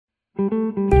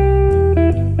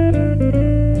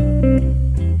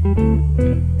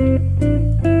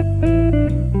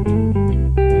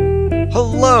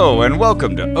Hello, and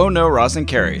welcome to Oh No, Ross and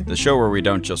Carrie, the show where we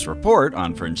don't just report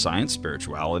on fringe science,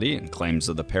 spirituality, and claims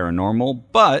of the paranormal,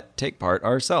 but take part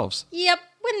ourselves. Yep,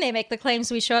 when they make the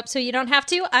claims, we show up so you don't have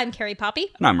to. I'm Carrie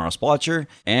Poppy. And I'm Ross Blotcher,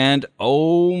 and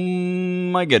oh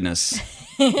my goodness,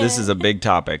 this is a big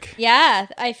topic. Yeah,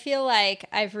 I feel like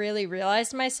I've really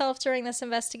realized myself during this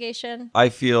investigation. I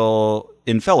feel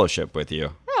in fellowship with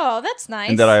you. Oh, that's nice.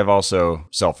 And that I have also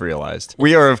self-realized.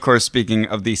 We are, of course, speaking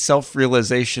of the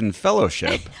Self-Realization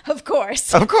Fellowship. Of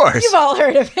course. Of course. You've all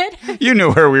heard of it. You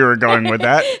knew where we were going with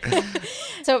that.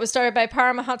 So it was started by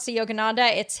Paramahansa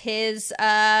Yogananda. It's his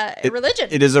religion.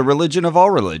 It is a religion of all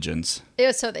religions.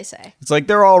 So they say. It's like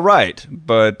they're all right,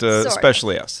 but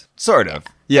especially us. Sort of.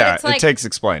 Yeah, like, it takes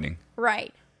explaining.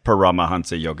 Right.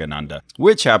 Paramahansa Yogananda,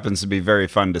 which happens to be very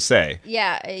fun to say.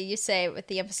 Yeah, you say it with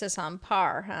the emphasis on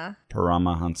par, huh?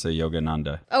 Paramahansa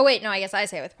Yogananda. Oh, wait, no, I guess I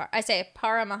say it with par. I say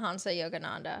Paramahansa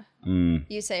Yogananda.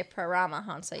 You say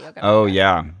Paramahansa Yogananda. Oh,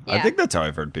 yeah. Yeah. I think that's how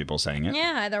I've heard people saying it.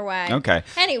 Yeah, either way. Okay.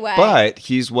 Anyway. But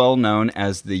he's well known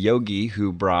as the yogi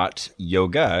who brought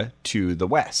yoga to the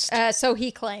West. So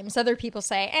he claims. Other people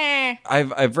say, eh.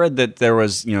 I've read that there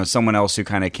was, someone else who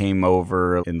kind of came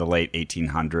over in the late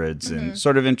 1800s and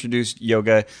sort of introduced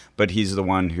yoga, but he's the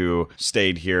one who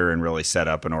stayed here and really set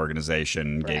up an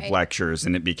organization, gave lectures,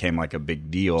 and it became like a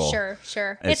big deal.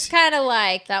 Sure. It's kind of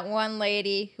like that one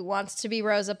lady who wants to be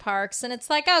Rosa Parks, and it's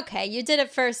like, okay, you did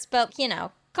it first, but,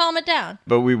 calm it down.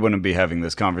 But we wouldn't be having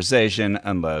this conversation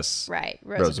unless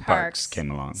Rosa Parks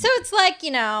came along. So it's like,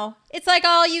 it's like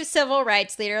all you civil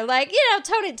rights leader, like,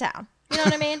 tone it down. You know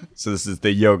what I mean? So this is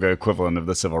the yoga equivalent of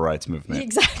the civil rights movement.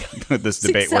 Exactly. This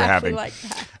debate we're having. Like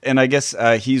that. And I guess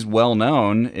he's well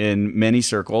known in many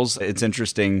circles. It's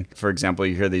interesting, for example,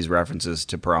 you hear these references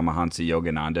to Paramahansa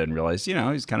Yogananda and realize,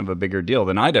 he's kind of a bigger deal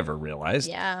than I'd ever realized.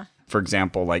 Yeah. For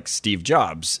example, like Steve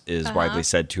Jobs is widely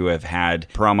said to have had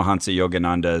Paramahansa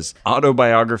Yogananda's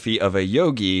autobiography of a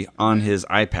yogi on his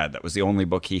iPad. That was the only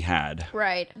book he had.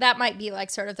 Right. That might be like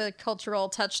sort of the cultural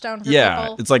touchstone for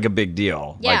people. It's like a big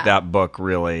deal. Yeah. Like that book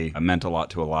really meant a lot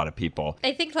to a lot of people.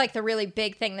 I think like the really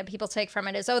big thing that people take from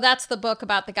it is, that's the book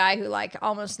about the guy who like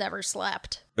almost never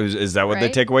slept. Is that what they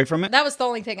Right? take away from it? That was the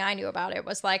only thing I knew about it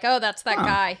was like, that's that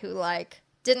guy who like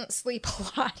didn't sleep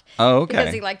a lot. Oh, okay.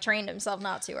 Because he like trained himself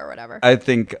not to or whatever. I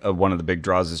think one of the big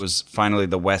draws was finally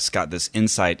the West got this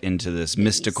insight into this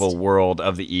mystical world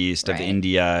of the East, of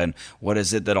India, and what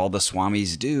is it that all the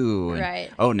swamis do? And, Right.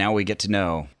 Oh, now we get to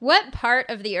know. What part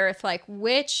of the Earth, like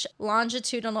which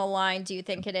longitudinal line do you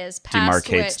think it is past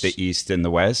Demarcates which... the East and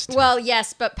the West? Well,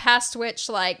 yes, but past which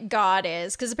like God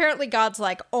is. Because apparently God's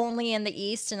like only in the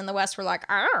East and in the West we're like,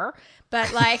 Arr.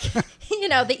 But like,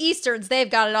 the Easterns, they've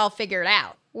got it all figured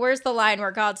out. Where's the line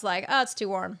where God's like, it's too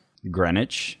warm?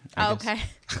 Greenwich? I guess. Okay.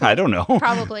 I don't know.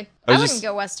 Probably. I wouldn't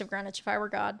go west of Greenwich if I were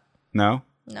God. No?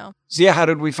 No. So yeah, how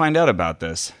did we find out about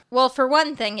this? Well, for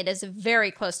one thing, it is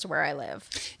very close to where I live.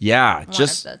 Yeah,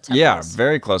 temples.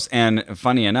 very close. And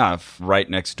funny enough, right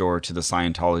next door to the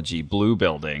Scientology Blue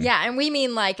Building. Yeah, and we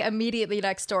mean like immediately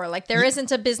next door. Like there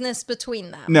isn't a business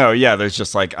between them. No, yeah, there's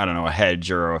just like, I don't know, a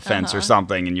hedge or a fence or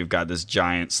something, and you've got this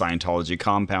giant Scientology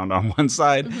compound on one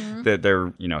side that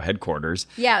they're, headquarters.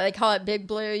 Yeah, they call it Big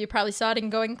Blue. You probably saw it in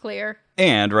Going Clear.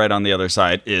 And right on the other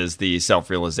side is the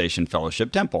Self-Realization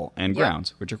Fellowship Temple and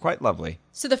grounds, which are quite lovely.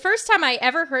 So the first time I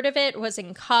ever heard of it was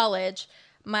in college.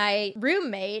 My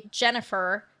roommate,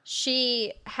 Jennifer,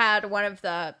 she had one of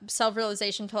the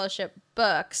Self-Realization Fellowship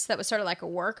books that was sort of like a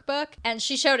workbook. And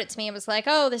she showed it to me and was like,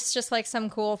 this is just like some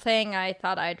cool thing I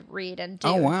thought I'd read and do.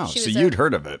 Oh, wow. So you'd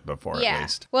heard of it before, at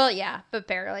least. Well, yeah, but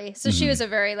barely. So she was a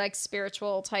very like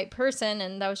spiritual type person.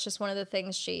 And that was just one of the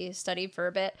things she studied for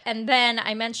a bit. And then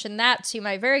I mentioned that to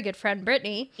my very good friend,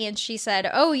 Brittany. And she said,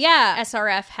 oh, yeah,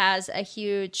 SRF has a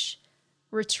huge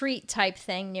retreat type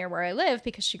thing near where I live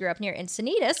because she grew up near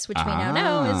Encinitas, which we now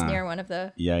know is near one of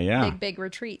the big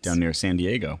retreats. Down near San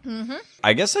Diego.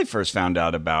 I guess I first found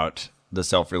out about the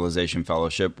Self-Realization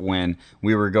Fellowship when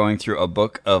we were going through a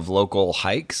book of local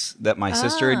hikes that my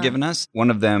sister had given us. One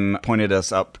of them pointed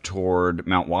us up toward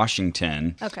Mount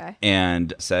Washington. Okay.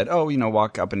 And said,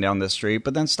 walk up and down this street,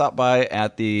 but then stop by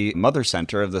at the mother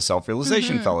center of the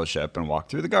Self-Realization Fellowship and walk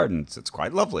through the gardens. It's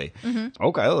quite lovely.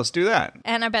 Okay, let's do that.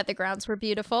 And I bet the grounds were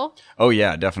beautiful. Oh,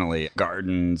 yeah, definitely.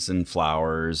 Gardens and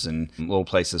flowers and little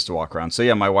places to walk around. So,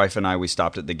 yeah, my wife and I, we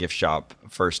stopped at the gift shop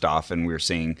first off, and we were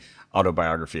seeing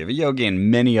Autobiography of a Yogi, and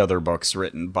many other books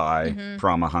written by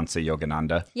Paramahansa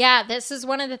Yogananda. Yeah, this is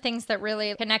one of the things that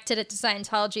really connected it to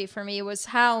Scientology for me was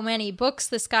how many books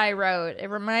this guy wrote. It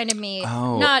reminded me,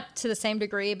 not to the same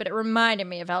degree, but it reminded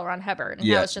me of L. Ron Hubbard. And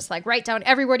how it's just like, write down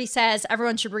every word he says,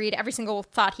 everyone should read every single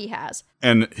thought he has.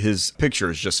 And his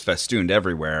picture is just festooned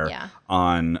everywhere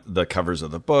on the covers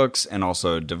of the books, and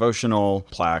also devotional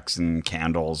plaques and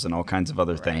candles and all kinds of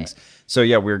other things. So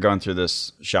yeah, we were going through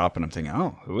this shop and I'm thinking,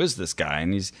 oh, who is this guy?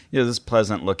 And he's this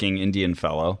pleasant looking Indian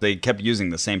fellow. They kept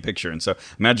using the same picture. And so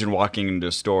imagine walking into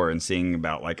a store and seeing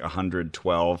about like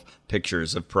 112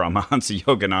 pictures of Paramahansa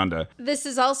Yogananda. This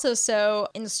is also so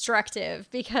instructive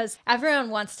because everyone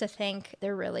wants to think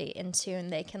they're really in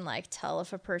tune. They can like tell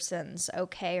if a person's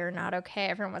okay or not okay.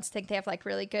 Everyone wants to think they have like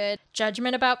really good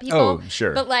judgment about people. Oh,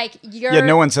 sure. But like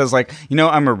no one says like,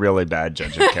 I'm a really bad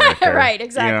judge of character. Right,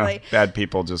 exactly. Bad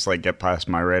people just like get past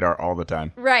my radar all the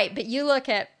time. Right, but you look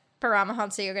at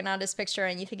Paramahansa Yogananda's picture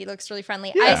and you think he looks really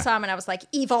friendly. I saw him and I was like,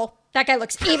 evil. That guy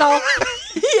looks evil.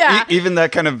 Even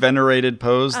that kind of venerated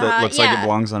pose that looks like it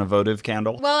belongs on a votive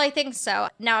candle. Well, I think so.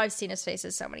 Now I've seen his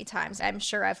faces so many times. I'm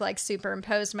sure I've like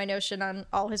superimposed my notion on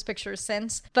all his pictures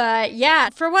since. But yeah,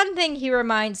 for one thing, he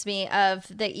reminds me of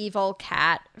the evil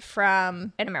cat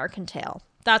from An American Tail.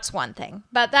 That's one thing.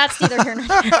 But that's neither here nor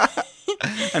there.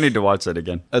 I need to watch that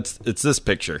again. It's this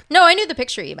picture. No, I knew the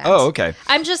picture you meant. Oh, okay.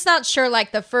 I'm just not sure,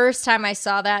 like, the first time I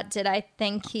saw that, did I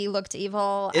think he looked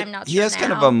evil? I'm not sure. He has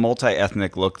kind of a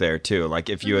multi-ethnic look there, too. Like,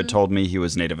 if you had told me he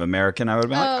was Native American, I would have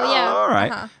been all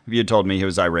right. If you had told me he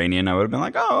was Iranian, I would have been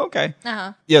like, oh, okay.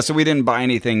 Yeah, so we didn't buy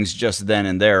any things just then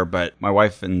and there, but my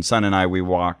wife and son and I, we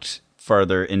walked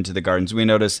farther into the gardens. We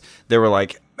noticed there were,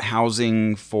 like,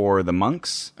 housing for the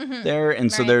monks there,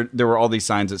 and so there were all these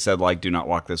signs that said like, do not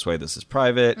walk this way, this is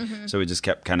private. So we just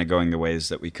kept kind of going the ways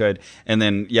that we could, and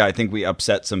then I think we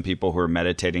upset some people who were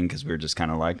meditating because we were just kind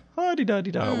of like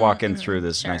walking through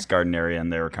this nice garden area,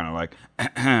 and they were kind of like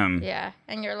yeah,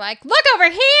 and you're like, look over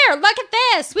here, look at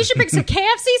this, we should bring some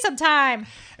KFC sometime.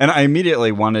 And I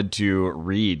immediately wanted to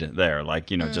read there, like,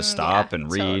 just stop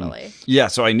and read. Totally. Yeah,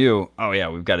 so I knew,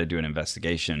 we've got to do an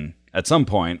investigation at some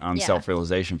point on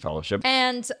Self-Realization Fellowship.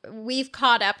 And we've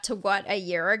caught up to a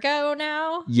year ago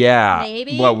now? Yeah.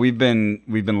 Maybe? Well, we've been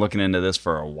looking into this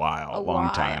for a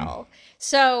long time.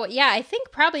 So, I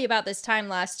think probably about this time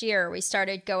last year, we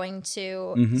started going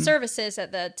to services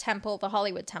at the temple, the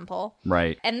Hollywood Temple.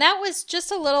 Right. And that was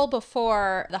just a little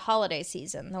before the holiday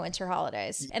season, the winter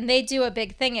holidays. And they do a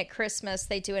big thing at Christmas.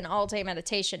 They do an all-day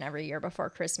meditation every year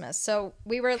before Christmas. So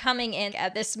we were coming in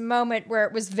at this moment where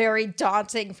it was very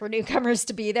daunting for newcomers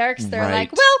to be there because they're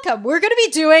like, welcome, we're going to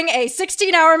be doing a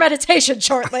 16-hour meditation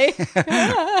shortly.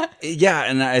 Yeah,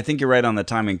 and I think you're right on the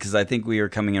timing because I think we were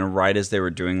coming in right as they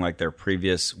were doing like their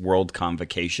previous World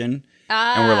Convocation.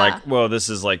 And we're like, well, this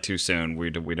is like too soon. We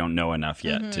don't know enough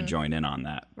yet to join in on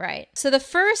that. Right. So the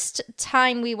first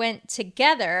time we went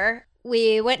together,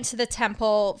 we went to the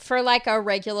temple for like a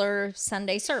regular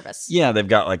Sunday service. Yeah, they've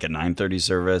got like a 9:30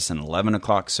 service and 11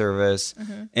 o'clock service.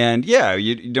 And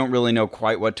you don't really know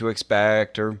quite what to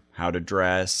expect or how to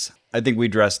dress. I think we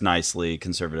dressed nicely,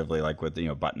 conservatively, like with,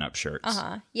 button-up shirts.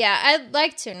 Yeah, I'd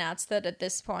like to announce that at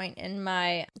this point in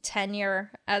my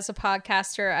tenure as a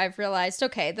podcaster, I've realized,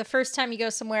 okay, the first time you go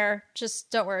somewhere, just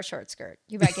don't wear a short skirt.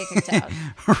 You might get kicked out.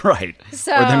 Right.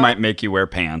 So, or they might make you wear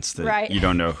pants that you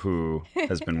don't know who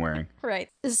has been wearing. Right.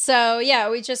 So,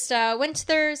 we just went to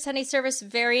their Sunday service.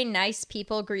 Very nice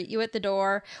people greet you at the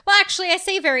door. Well, actually, I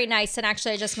say very nice, and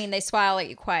actually I just mean they smile at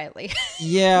you quietly.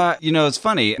 Yeah, it's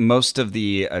funny. Most of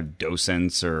the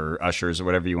docents or ushers or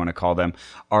whatever you want to call them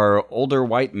are older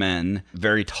white men,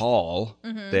 very tall.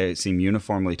 They seem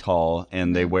uniformly tall,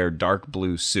 and they wear dark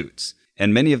blue suits.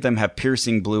 And many of them have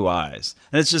piercing blue eyes.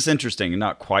 And it's just interesting,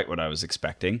 not quite what I was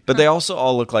expecting. But they also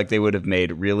all look like they would have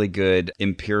made really good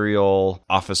Imperial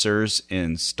officers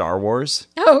in Star Wars.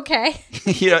 Oh, okay.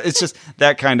 It's just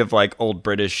that kind of like old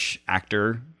British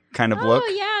actor kind of look. Oh,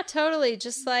 yeah, totally.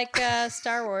 Just like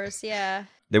Star Wars, yeah.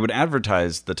 They would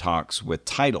advertise the talks with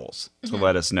titles to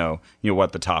let us know,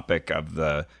 what the topic of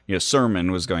the sermon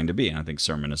was going to be. And I think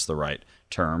sermon is the right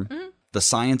term. The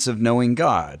Science of Knowing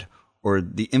God, or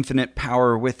The Infinite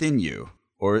Power Within You,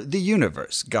 or The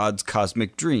Universe, God's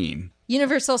Cosmic Dream.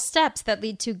 Universal Steps That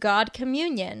Lead to God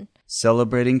Communion.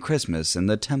 Celebrating Christmas in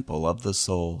the Temple of the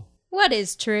Soul. What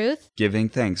is truth? Giving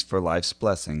thanks for life's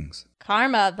blessings.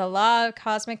 Karma, the law of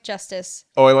cosmic justice.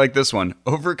 Oh, I like this one.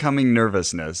 Overcoming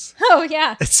nervousness. Oh,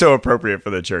 yeah. It's so appropriate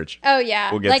for the church. Oh,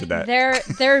 yeah. We'll get to that.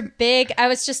 They're big. I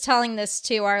was just telling this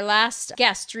to our last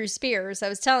guest, Drew Spears. I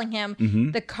was telling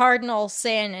him the cardinal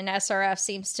sin in SRF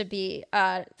seems to be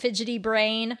fidgety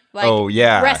brain. Like, oh,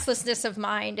 yeah. Restlessness of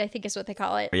mind, I think is what they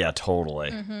call it. Yeah, totally.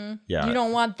 Yeah. You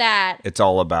don't want that. It's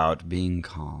all about being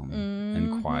calm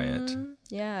and quiet.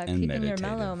 Yeah, and keeping your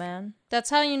mellow, man. That's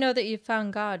how you know that you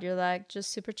found God. You're like,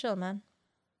 just super chill, man.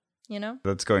 You know?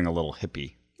 That's going a little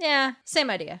hippie. Yeah, same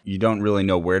idea. You don't really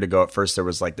know where to go. At first, there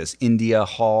was like this India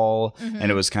hall,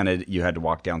 and it was kind of, you had to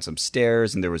walk down some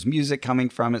stairs, and there was music coming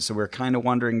from it, so we were kind of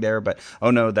wandering there. But,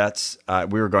 oh no, that's,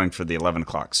 we were going for the 11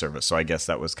 o'clock service, so I guess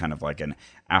that was kind of like an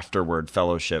afterward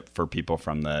fellowship for people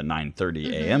from the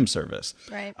 9:30 a.m. service.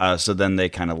 Right. So then they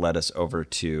kind of led us over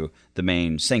to the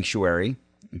main sanctuary,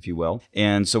 if you will.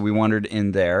 And so we wandered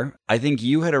in there. I think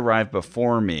you had arrived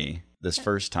before me this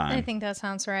first time. I think that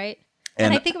sounds right.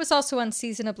 And I think it was also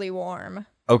unseasonably warm.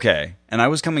 Okay. And I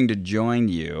was coming to join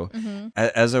you.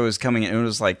 As I was coming in, it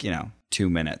was like, 2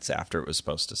 minutes after it was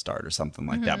supposed to start or something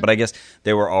like that. But I guess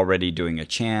they were already doing a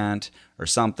chant or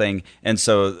something. And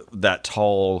so that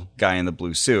tall guy in the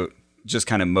blue suit just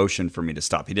kind of motioned for me to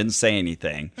stop. He didn't say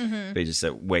anything, but he just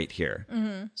said, wait here.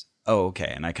 Oh,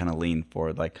 okay. And I kind of leaned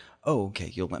forward like, oh,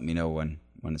 okay, you'll let me know when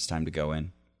it's time to go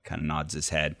in. Kind of nods his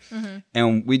head.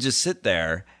 And we just sit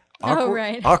there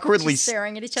awkwardly just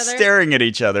staring at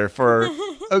each other for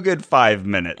a good 5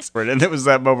 minutes. And it was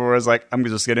that moment where I was like, I'm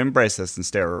just going to embrace this and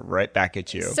stare right back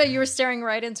at you. So you were staring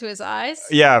right into his eyes?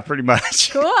 Yeah, pretty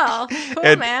much. Cool,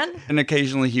 man. And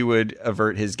occasionally he would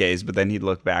avert his gaze, but then he'd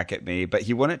look back at me, but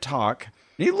he wouldn't talk.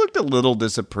 He looked a little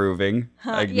disapproving,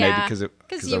 maybe because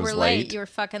you were late. late. You were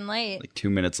fucking late. Like 2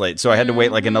 minutes late. So I had to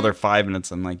wait like another 5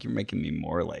 minutes. I'm like, you're making me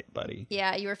more late, buddy.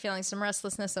 Yeah, you were feeling some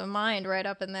restlessness of mind right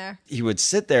up in there. He would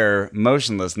sit there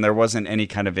motionless, and there wasn't any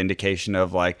kind of indication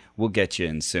of like, we'll get you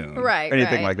in soon. Right, or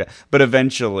anything like that. But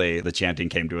eventually the chanting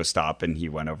came to a stop, and he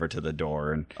went over to the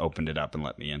door and opened it up and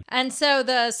let me in. And so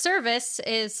the service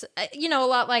is, a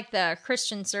lot like the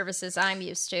Christian services I'm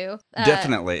used to.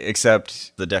 Definitely,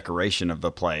 except the decoration of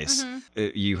the place.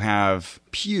 You have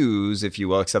pews, if you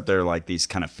will, except they're like these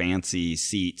kind of fancy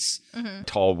seats,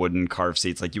 tall wooden carved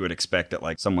seats like you would expect at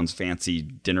like someone's fancy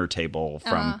dinner table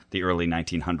from the early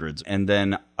 1900s. And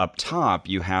then up top,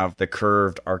 you have the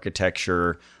curved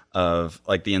architecture of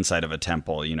like the inside of a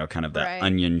temple, kind of that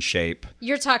onion shape.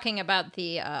 You're talking about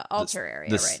the altar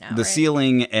area right now, the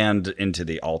ceiling and into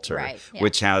the altar, yeah.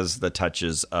 which has the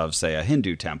touches of, say, a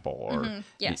Hindu temple or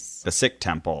the Sikh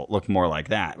temple look more like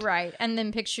that. Right. And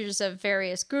then pictures of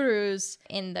various gurus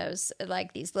in those,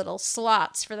 like these little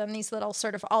slots for them, these little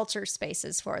sort of altar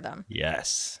spaces for them.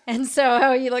 Yes. And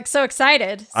so you look so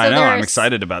excited. I know. I'm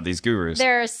excited about these gurus.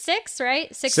 There are 6,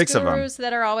 right? Six gurus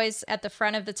that are always at the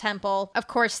front of the temple. Of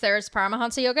course, there's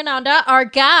Paramahansa Yogananda, our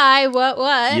guy.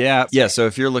 What? Yeah. Yeah. So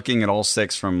if you're looking at all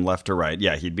 6 from left to right,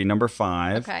 he'd be number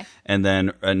 5. Okay. And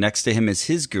then next to him is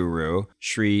his guru,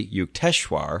 Sri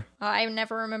Yukteswar. Oh, I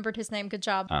never remembered his name. Good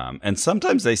job. And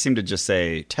sometimes they seem to just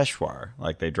say Teshwar,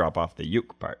 like they drop off the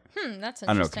yuk part. That's interesting.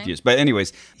 I don't know, confused. But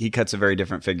anyways, he cuts a very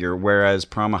different figure, whereas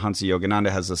Paramahansa Yogananda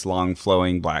has this long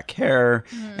flowing black hair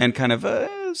and kind of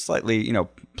a slightly,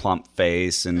 plump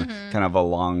face and kind of a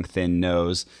long, thin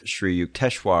nose. Sri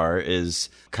Yukteswar is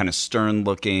kind of stern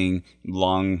looking,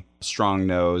 long, strong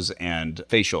nose and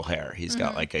facial hair. He's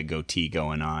got like a goatee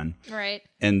going on. Right.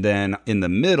 And then in the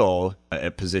middle,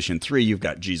 at position 3, you've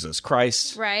got Jesus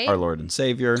Christ, our Lord and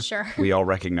Savior. Sure. We all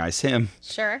recognize him.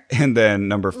 Sure. And then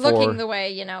number 4. Looking the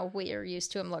way, we are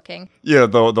used to him looking. Yeah,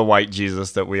 the white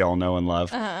Jesus that we all know and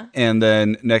love. And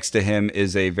then next to him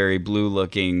is a very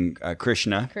blue-looking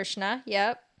Krishna. Krishna,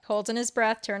 yep. Holding his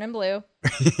breath, turning blue.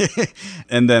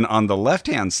 And then on the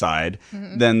left-hand side,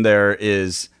 then there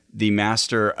is the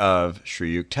master of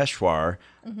Sri Yukteswar,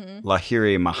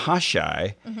 Lahiri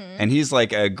Mahashai, and he's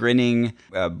like a grinning,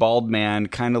 bald man,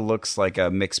 kind of looks like a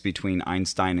mix between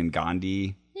Einstein and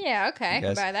Gandhi. Yeah, okay, I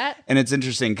can buy that. And it's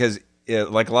interesting because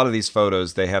like a lot of these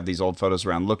photos, they have these old photos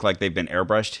around, look like they've been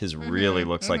airbrushed. His really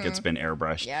looks like it's been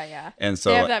airbrushed. Yeah. And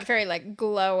so they have that very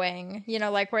glowing,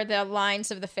 like where the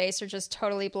lines of the face are just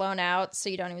totally blown out, so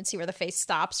you don't even see where the face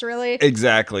stops, really.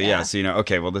 Exactly, yeah. So,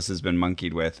 okay, well, this has been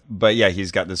monkeyed with. But yeah,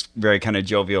 he's got this very kind of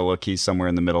jovial look. He's somewhere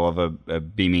in the middle of a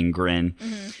beaming grin.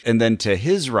 And then to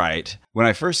his right, when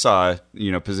I first saw,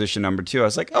 position number 2, I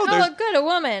was like, oh, good, a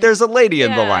woman. There's a lady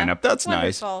in the lineup. That's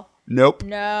wonderful. Nice. Nope.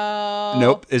 No.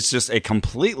 Nope. It's just a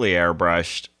completely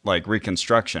airbrushed like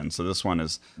reconstruction. So this one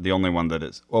is the only one that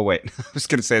is. Oh wait, I was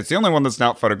going to say it's the only one that's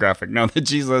not photographic. No, the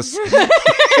Jesus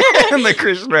and the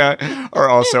Krishna are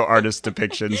also artist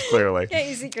depictions. Clearly. Yeah,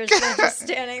 you see Krishna just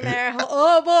standing there.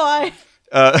 Oh boy.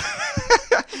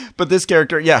 But this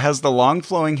character, has the long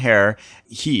flowing hair.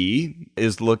 He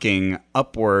is looking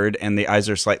upward, and the eyes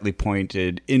are slightly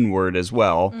pointed inward as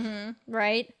well. Mm-hmm.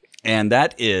 Right. And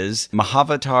that is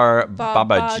Mahavatar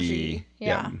Babaji.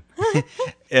 Yeah.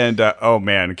 And, oh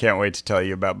man, can't wait to tell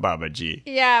you about Babaji.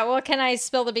 Yeah, well, can I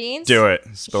spill the beans? Do it.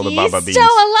 Spill the Baba beans. He's still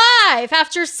alive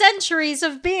after centuries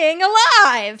of being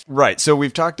alive. Right. So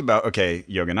we've talked about,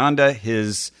 Yogananda,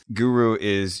 his guru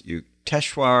is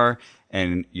Yukteswar,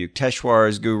 and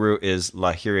Yukteswar's guru is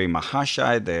Lahiri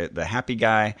Mahashai, the happy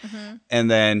guy. Mm-hmm. And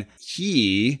then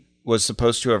he was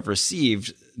supposed to have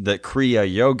received the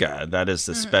Kriya Yoga. That is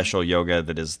the special yoga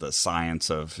that is the science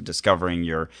of discovering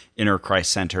your inner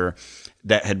Christ center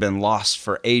that had been lost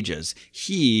for ages.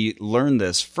 He learned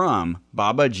this from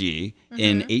Babaji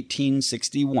in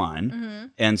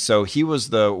 1861. And so he was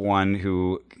the one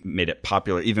who made it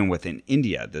popular even within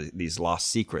India, these lost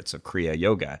secrets of Kriya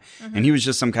Yoga. And he was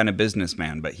just some kind of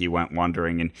businessman, but he went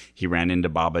wandering and he ran into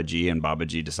Babaji, and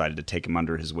Babaji decided to take him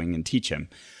under his wing and teach him.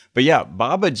 But yeah,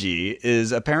 Babaji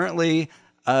is apparently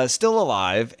still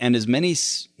alive and is many,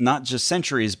 not just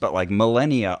centuries, but like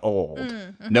millennia old.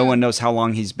 No one knows how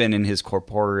long he's been in his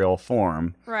corporeal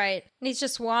form. Right. And he's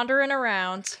just wandering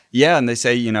around. Yeah, and they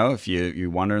say, if you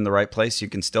wander in the right place, you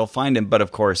can still find him. But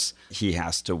of course, he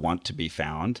has to want to be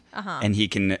found. And he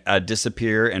can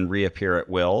disappear and reappear at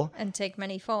will. And take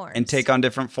many forms. And take on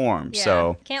different forms. Yeah,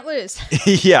 so can't lose.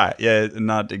 yeah,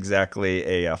 not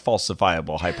exactly a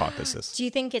falsifiable hypothesis. Do you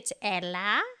think it's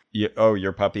Ella?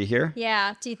 Your puppy here?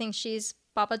 Yeah. Do you think she's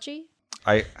Babaji?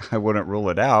 I wouldn't rule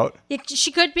it out.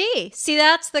 She could be. See,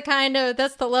 that's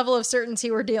the level of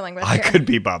certainty we're dealing with I here. could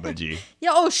be Babaji.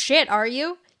 Yeah. Oh shit, are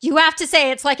you? You have to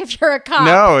say it's like if you're a cop.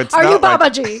 No, it's not. Are you like,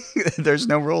 Babaji? There's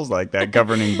no rules like that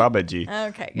governing Babaji.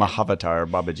 Okay. Good. Mahavatar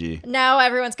Babaji. Now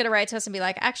everyone's going to write to us and be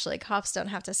like, actually, cops don't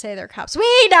have to say they're cops.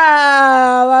 We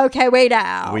know. Okay, we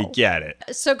know. We get it.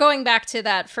 So going back to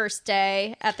that first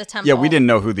day at the temple. Yeah, we didn't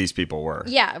know who these people were.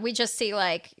 Yeah, we just see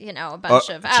a bunch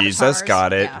of avatars. Jesus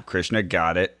got it. Yeah. Krishna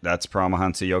got it. That's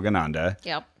Paramahansa Yogananda.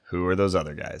 Yep. Who are those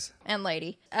other guys? And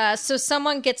lady. So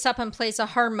someone gets up and plays a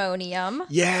harmonium.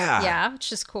 Yeah. Yeah,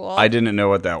 which is cool. I didn't know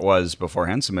what that was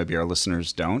beforehand, so maybe our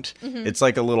listeners don't. It's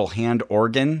like a little hand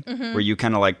organ where you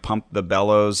kind of like pump the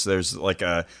bellows. There's like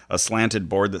a slanted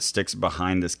board that sticks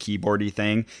behind this keyboardy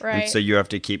thing. Right. And so you have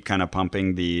to keep kind of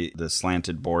pumping the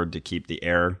slanted board to keep the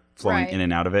air flowing in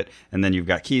and out of it. And then you've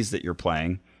got keys that you're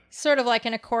playing. Sort of like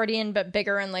an accordion, but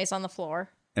bigger and lays on the floor.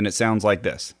 And it sounds like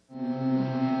this.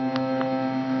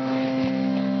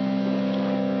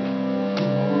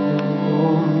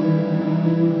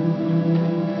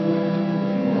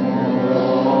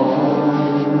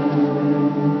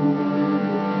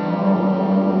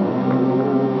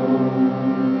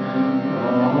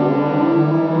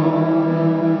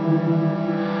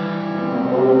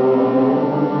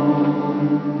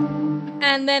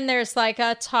 And then there's like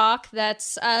a talk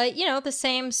that's, the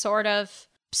same sort of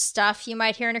stuff you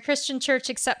might hear in a Christian church,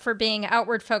 except for being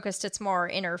outward focused, it's more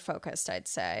inner focused, I'd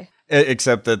say.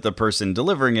 Except that the person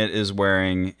delivering it is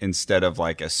wearing, instead of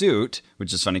like a suit,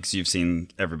 which is funny because you've seen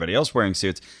everybody else wearing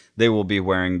suits, they will be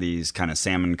wearing these kind of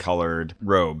salmon-colored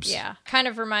robes. Yeah, kind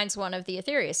of reminds one of the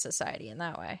Aetherius Society in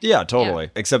that way. Yeah, totally.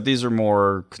 Yeah. Except these are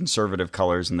more conservative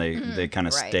colors, and they kind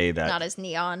of stay that. Not as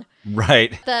neon.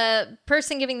 Right. The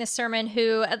person giving the sermon,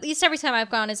 who at least every time I've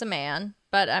gone is a man,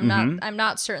 but I'm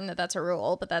not certain that that's a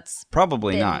rule, but that's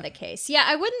probably not the case. Yeah,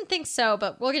 I wouldn't think so,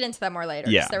 but we'll get into that more later.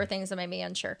 Yeah, there were things that made me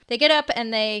unsure. They get up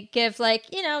and they give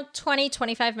 20,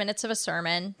 25 minutes of a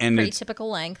sermon, and pretty typical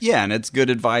length. Yeah, and it's good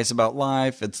advice about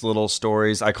life. It's little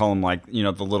stories. I call them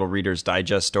the little Reader's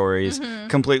Digest stories,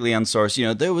 completely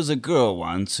unsourced. There was a girl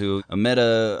once who met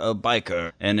a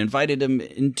biker and invited him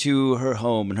into her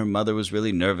home, and her mother was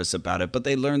really nervous about it, but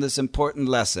they learned this important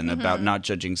lesson about not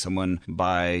judging someone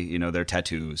by, their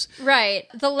tattoos. Right.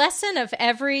 The lesson of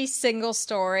every single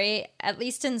story, at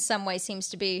least in some way, seems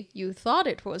to be, you thought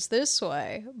it was this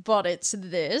way, but it's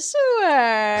this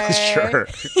way. Sure.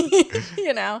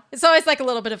 It's always like a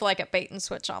little bit of like a bait and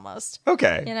switch almost.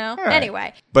 Okay. Right.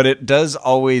 Anyway. But it does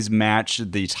always match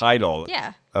the title.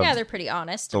 Yeah. Yeah, they're pretty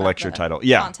honest. The about lecture the title.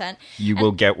 Yeah. Content. You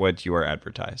will get what you are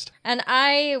advertised. And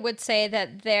I would say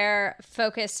that their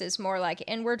focus is more like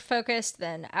inward focused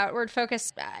than outward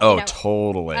focused.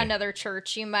 Totally. Another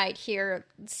church, you might hear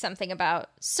something about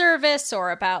service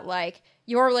or about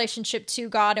your relationship to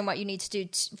God and what you need to do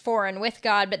for and with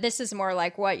God, but this is more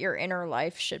like what your inner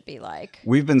life should be like.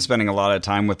 We've been spending a lot of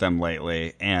time with them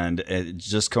lately, and it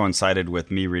just coincided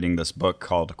with me reading this book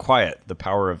called Quiet, The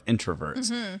Power of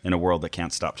Introverts in a World That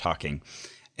Can't Stop Talking.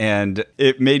 And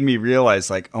it made me realize,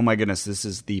 like, oh my goodness, this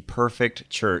is the perfect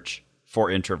church for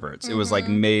introverts. It was like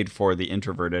made for the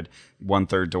introverted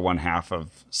 1/3 to 1/2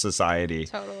 of society.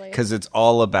 Totally. Because it's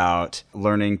all about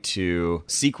learning to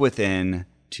seek within,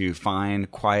 to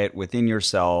find quiet within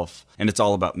yourself. And it's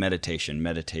all about meditation.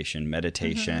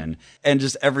 And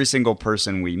just every single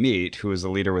person we meet who is a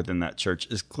leader within that church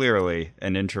is clearly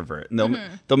an introvert. And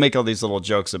they'll make all these little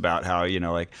jokes about how,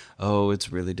 like, oh,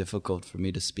 it's really difficult for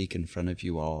me to speak in front of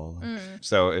you all.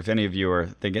 So if any of you are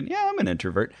thinking, yeah, I'm an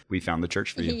introvert, we found the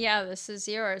church for you. Yeah, this is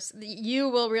yours. You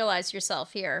will realize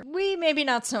yourself here. We maybe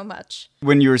not so much.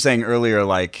 When you were saying earlier,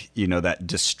 like, that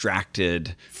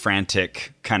distracted,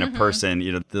 frantic kind of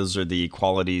person, those are the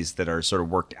qualities that are sort of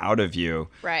worked out of you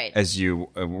as you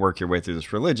work your way through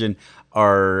this religion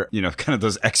are, kind of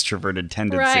those extroverted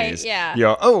tendencies. Right, yeah.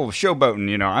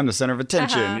 Showboating, I'm the center of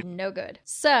attention. No good.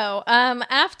 So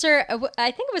after,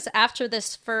 I think it was after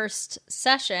this first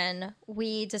session,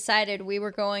 we decided we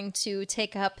were going to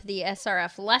take up the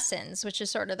SRF lessons, which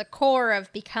is sort of the core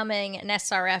of becoming an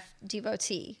SRF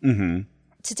devotee.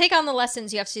 To take on the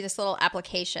lessons, you have to do this little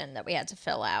application that we had to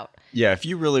fill out. Yeah, if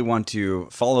you really want to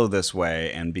follow this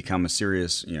way and become a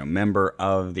serious, member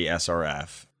of the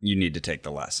SRF, you need to take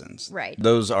the lessons. Right.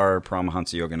 Those are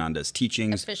Paramahansa Yogananda's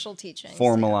teachings. Official teachings.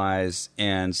 Formalized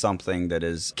and something that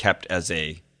is kept as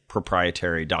a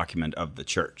proprietary document of the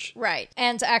church. Right.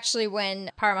 And actually,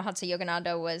 when Paramahansa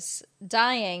Yogananda was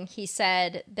dying, he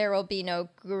said, there will be no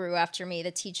guru after me.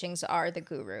 The teachings are the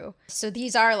guru. So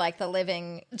these are like the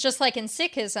living, just like in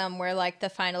Sikhism, where like the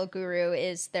final guru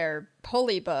is their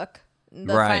holy book.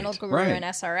 The final guru in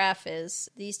SRF is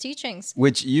these teachings.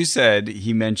 Which you said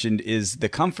he mentioned is the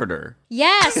comforter.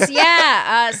 Yes,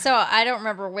 yeah. So I don't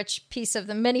remember which piece of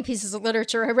the many pieces of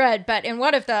literature I read, but in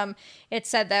one of them, it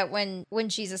said that when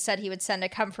Jesus said he would send a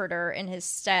comforter in his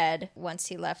stead once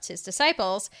he left his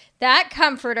disciples, that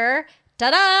comforter,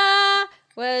 ta-da!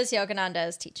 was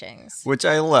Yogananda's teachings. Which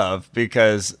I love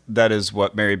because that is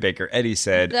what Mary Baker Eddy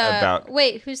said about...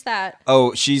 Wait, who's that?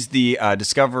 Oh, she's the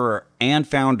discoverer and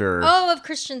founder... Oh, of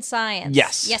Christian Science.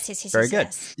 Yes. Yes. Very good.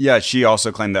 Yes. Yeah, she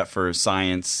also claimed that for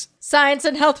science. Science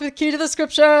and health with key to the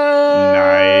scriptures.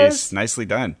 Nice. Nicely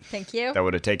done. Thank you. That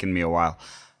would have taken me a while.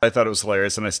 I thought it was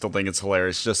hilarious, and I still think it's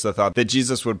hilarious, just the thought that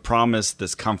Jesus would promise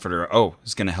this comforter,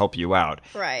 it's going to help you out.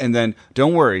 Right. And then,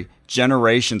 don't worry,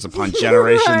 generations upon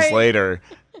generations later,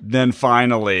 then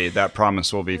finally that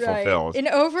promise will be fulfilled. In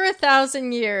over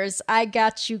 1,000 years, I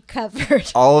got you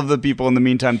covered. All of the people in the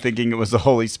meantime thinking it was the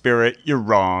Holy Spirit, you're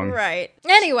wrong. Right.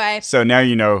 Anyway. So now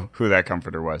you know who that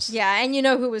comforter was. Yeah, and you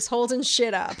know who was holding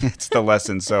shit up. It's the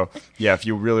lesson. So, yeah, if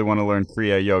you really want to learn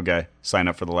Kriya Yoga, sign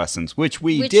up for the lessons, which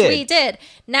we did.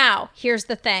 Now, here's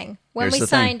the thing. When we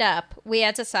signed up, we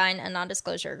had to sign a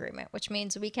non-disclosure agreement, which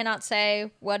means we cannot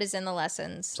say what is in the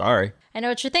lessons. Sorry. I know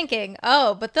what you're thinking.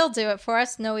 Oh, but they'll do it for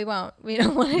us. No, we won't. We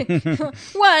don't want to.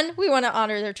 One, we want to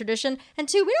honor their tradition. And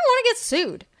two, we don't want to get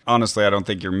sued. Honestly, I don't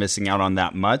think you're missing out on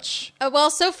that much.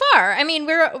 Well, so far. I mean,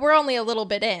 we're only a little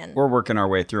bit in. We're working our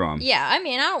way through them. Yeah, I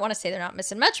mean, I don't want to say they're not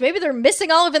missing much. Maybe they're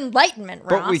missing all of enlightenment,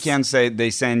 Ross. But we can say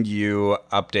they send you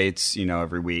updates,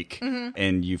 every week,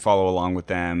 and you follow along with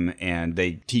them, and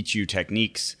they teach you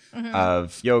techniques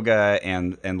of yoga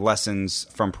and lessons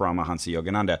from Paramahansa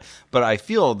Yogananda. But I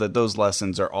feel that those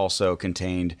lessons are also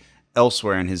contained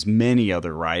elsewhere in his many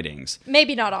other writings.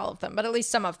 Maybe not all of them, but at least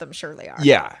some of them surely are.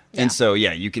 Yeah. And so,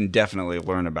 you can definitely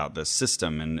learn about this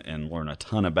system and learn a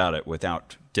ton about it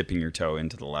without dipping your toe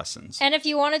into the lessons. And if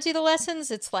you want to do the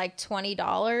lessons, it's like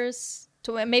 $20.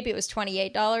 Maybe it was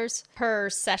 $28 per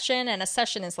session, and a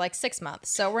session is like 6 months.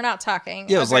 So we're not talking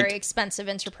a very expensive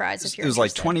enterprise if you're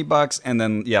interested. Like $20 and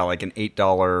then, like an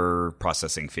 $8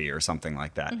 processing fee or something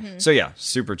like that. So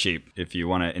super cheap if you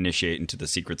want to initiate into the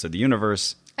secrets of the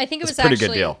universe. I think it was pretty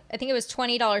good deal. I think it was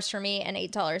 $20 for me and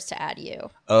 $8 to add you.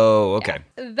 Oh, okay.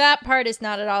 Yeah. That part is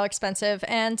not at all expensive,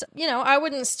 and I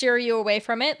wouldn't steer you away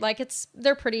from it. Like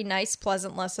they're pretty nice,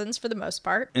 pleasant lessons for the most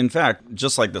part. In fact,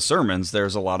 just like the sermons,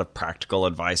 there's a lot of practical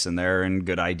advice in there and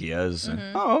good ideas.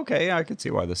 And, I could see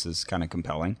why this is kind of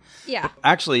compelling. Yeah. But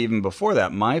actually, even before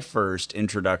that, my first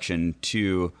introduction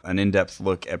to an in-depth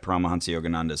look at Paramahansa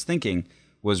Yogananda's thinking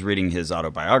was reading his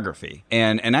autobiography.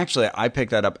 And actually, I picked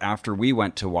that up after we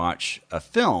went to watch a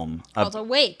film called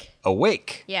Awake.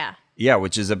 Awake. Yeah. Yeah,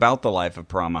 which is about the life of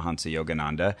Paramahansa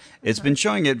Yogananda. It's been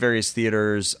showing at various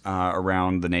theaters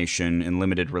around the nation in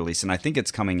limited release, and I think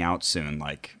it's coming out soon,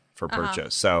 like for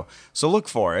purchase. So look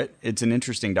for it. It's an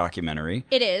interesting documentary.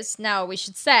 It is. Now, we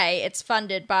should say it's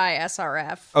funded by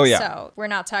SRF. Oh, yeah. So we're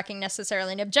not talking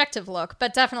necessarily an objective look,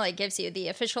 but definitely gives you the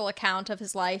official account of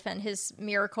his life and his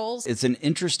miracles. It's an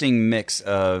interesting mix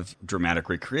of dramatic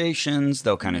recreations.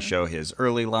 They'll kind of show his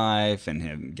early life and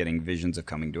him getting visions of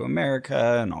coming to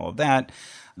America and all of that.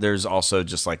 There's also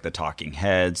just like the talking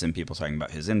heads and people talking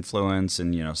about his influence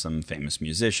and, you know, some famous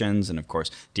musicians. And of course,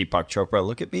 Deepak Chopra,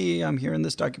 look at me, I'm here in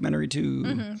this documentary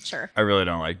too. Sure. I really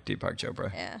don't like Deepak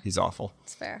Chopra. Yeah. He's awful.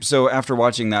 It's fair. So after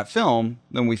watching that film,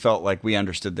 then we felt like we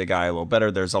understood the guy a little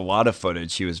better. There's a lot of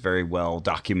footage. He was very well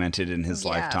documented in his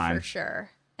lifetime. Yeah, for sure.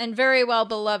 And very well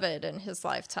beloved in his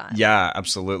lifetime. Yeah,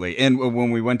 absolutely. And when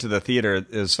we went to the theater,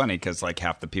 it was funny because like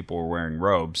half the people were wearing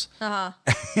robes. And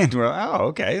we're like, oh,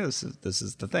 okay, this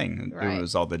is the thing. Right. It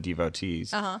was all the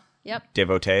devotees. Yep.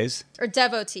 Devotees? Or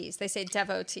devotees. They say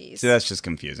devotees. See, that's just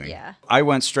confusing. Yeah. I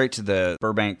went straight to the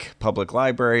Burbank Public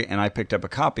Library and I picked up a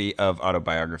copy of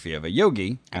Autobiography of a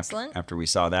Yogi. Excellent. After we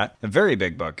saw that. A very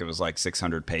big book. It was like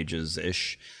 600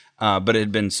 pages-ish. But it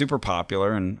had been super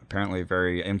popular and apparently a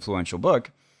very influential book.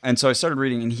 And so I started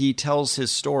reading, and he tells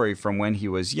his story from when he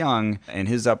was young and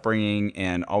his upbringing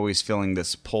and always feeling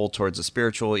this pull towards the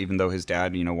spiritual, even though his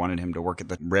dad, you know, wanted him to work at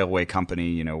the railway company,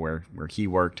 you know, where he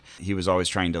worked. He was always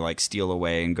trying to like steal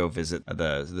away and go visit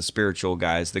the spiritual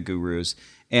guys, the gurus.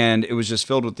 And it was just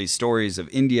filled with these stories of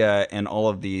India and all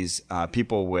of these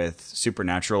people with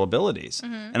supernatural abilities.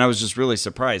 And I was just really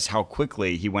surprised how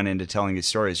quickly he went into telling these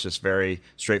stories, just very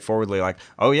straightforwardly, like,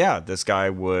 oh yeah, this guy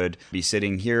would be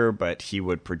sitting here, but he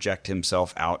would project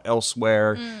himself out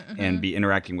elsewhere and be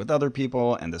interacting with other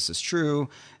people. And this is true.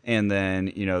 And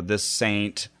then, you know, this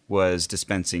saint was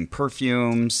dispensing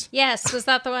perfumes. Yes, was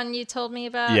that the one you told me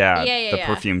about? Yeah, the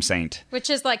perfume saint. Which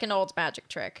is like an old magic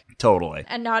trick. Totally.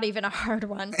 And not even a hard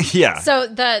one. Yeah. So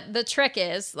the trick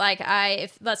is, like,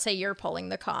 if let's say you're pulling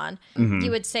the con,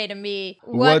 you would say to me,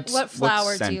 what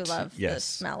flower do you love the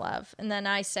smell of? And then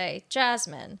I say,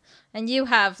 jasmine. And you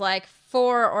have like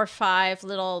 4 or 5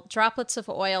 little droplets of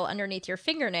oil underneath your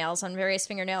fingernails on various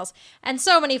fingernails. And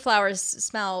so many flowers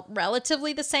smell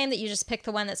relatively the same that you just pick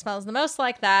the one that smells the most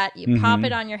like that. You pop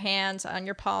it on your hands, on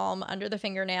your palm, under the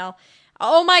fingernail.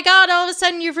 Oh my God, all of a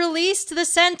sudden you've released the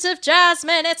scent of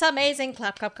jasmine. It's amazing.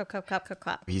 Clap, clap, clap, clap, clap, clap,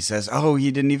 clap. He says, oh,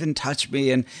 he didn't even touch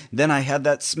me. And then I had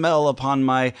that smell upon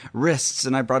my wrists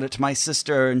and I brought it to my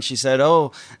sister. And she said,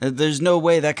 oh, there's no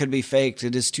way that could be faked.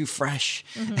 It is too fresh.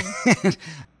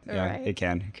 Yeah, Right. it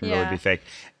can really be fake.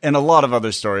 And a lot of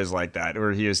other stories like that,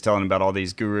 where he was telling about all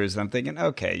these gurus. And I'm thinking,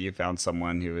 okay, you found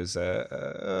someone who is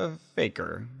a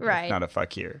faker, Right. not a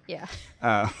fuck-here. Yeah.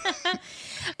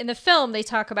 In the film, they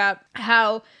talk about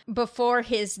how before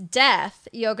his death,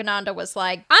 Yogananda was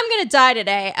like, I'm going to die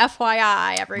today,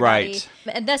 FYI, everybody. Right.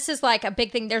 And this is like a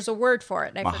big thing. There's a word for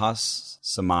it.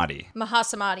 Mahasamadhi.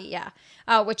 Mahasamadhi, yeah.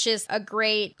 Which is a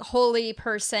great holy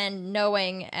person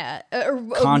knowing,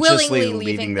 Consciously willingly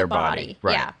leaving their the body.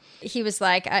 Right. Yeah. He was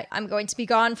like, I'm going to be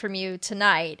gone from you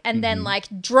tonight. And then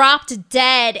like dropped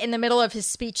dead in the middle of his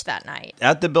speech that night.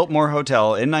 At the Biltmore Hotel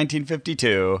in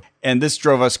 1952. And this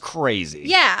drove us crazy.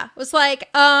 Yeah. It was like,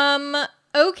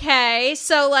 okay.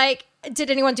 So like,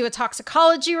 did anyone do a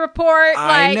toxicology report?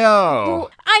 I know.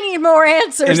 I need more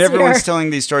answers. And everyone's here. telling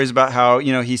these stories about how,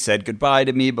 you know, he said goodbye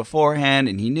to me beforehand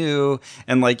and he knew.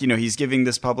 And like, you know, he's giving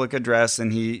this public address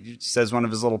and he says one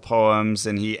of his little poems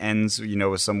and he ends, you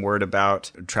know, with some word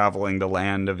about traveling the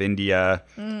land of India.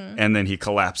 And then he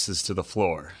collapses to the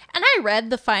floor. And I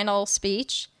read the final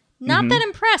speech. Not that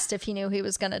impressed if he knew he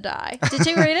was going to die. Did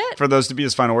you read it? For those to be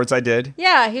his final words, I did.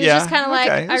 Yeah, he was just kind of like,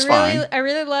 okay, it's fine. I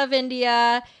really love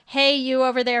India. Hey, you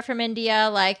over there from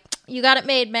India, like, you got it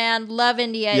made, man. Love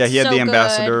India. Yeah, it's he had so the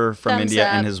ambassador good. from Thumbs India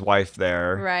up. and his wife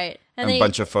there. Right. And a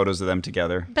bunch of photos of them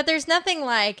together. But there's nothing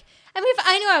like, I mean, if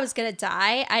I knew I was going to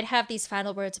die, I'd have these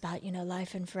final words about, you know,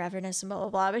 life and foreverness and blah, blah,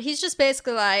 blah. But he's just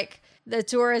basically like, the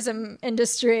tourism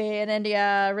industry in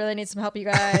India really needs some help, you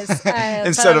guys.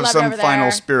 Instead of some final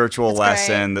spiritual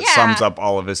lesson that sums up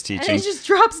all of his And teachings. he just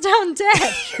drops down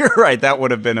dead. You're right. That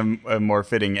would have been a more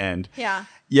fitting end. Yeah.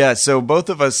 Yeah, so both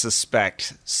of us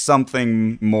suspect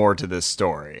something more to this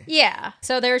story. Yeah.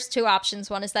 So there's 2 options.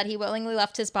 One is that he willingly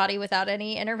left his body without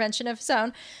any intervention of his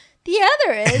own. The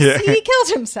other is he killed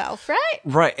himself, right?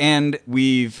 Right. And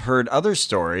we've heard other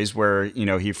stories where, you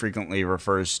know, he frequently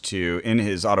refers to, in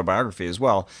his autobiography as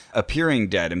well, appearing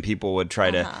dead and people would try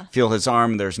to feel his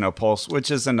arm. There's no pulse, which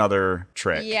is another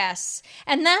trick. Yes.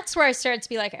 And that's where I started to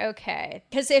be like, okay.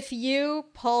 Because if you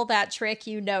pull that trick,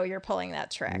 you know you're pulling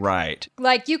that trick. Right.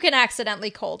 Like, you can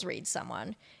accidentally cold read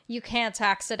someone. you can't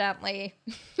accidentally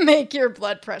make your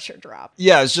blood pressure drop.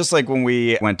 Yeah, it's just like when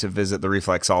we went to visit the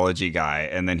reflexology guy,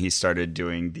 and then he started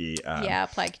doing the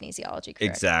applied kinesiology. Correct.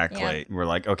 Exactly. Yeah. We're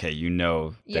like, okay, you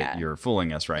know that you're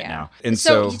fooling us right now. And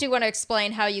so you do want to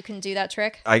explain how you can do that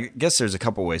trick? I guess there's a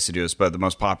couple ways to do this, but the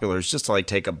most popular is just to like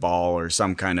take a ball or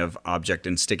some kind of object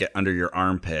and stick it under your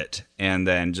armpit, and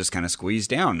then just kind of squeeze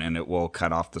down, and it will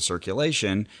cut off the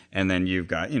circulation. And then you've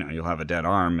got, you'll have a dead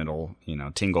arm. It'll,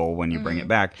 tingle when you bring it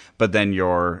back. But then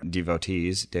your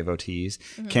devotees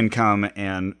can come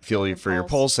and feel you for your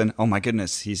pulse. And oh my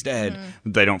goodness, he's dead.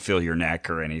 They don't feel your neck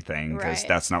or anything, because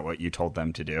that's not what you told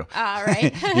them to do.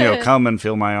 Right. Come and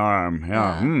feel my arm.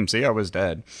 Yeah. See, I was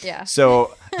dead. Yeah.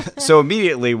 So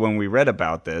immediately when we read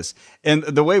about this, and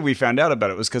the way we found out about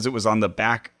it was because it was on the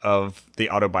back of the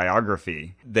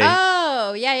autobiography.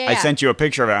 I sent you a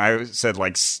picture of it. I said,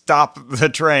 like, stop the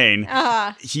train.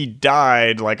 He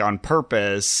died, like, on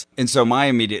purpose. And so my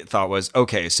immediate thought was,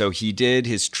 okay, so he did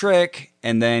his trick,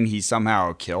 and then he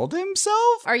somehow killed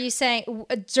himself? Are you saying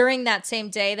during that same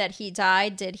day that he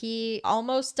died, did he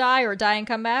almost die or die and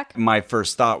come back? My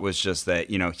first thought was just that,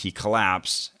 he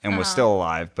collapsed and was still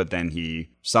alive, but then he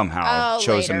somehow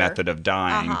chose a method of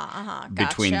dying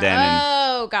between then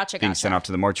and being sent off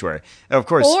to the mortuary. Of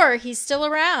course. Or he's still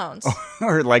around.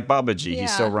 Or like Babaji, he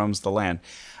still roams the land.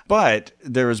 But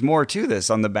there was more to this.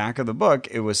 On the back of the book,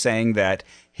 it was saying that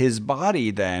his body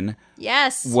then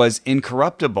was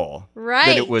incorruptible. Right.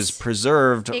 That it was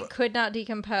preserved. It could not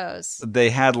decompose. They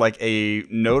had like a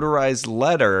notarized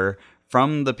letter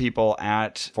from the people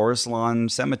at Forest Lawn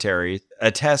Cemetery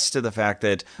attests to the fact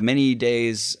that many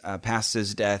days past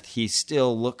his death, he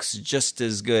still looks just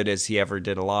as good as he ever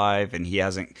did alive, and he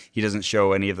doesn't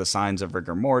show any of the signs of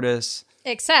rigor mortis.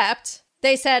 Except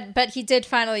they said, but he did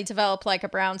finally develop like a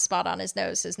brown spot on his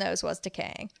nose. His nose was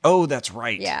decaying. Oh, that's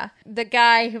right. Yeah. The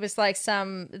guy who was like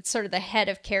some sort of the head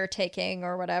of caretaking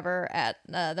or whatever at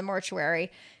the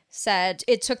mortuary said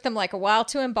it took them like a while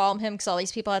to embalm him because all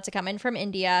these people had to come in from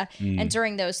India. And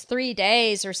during those 3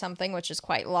 days or something, which is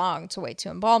quite long to wait to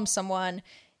embalm someone,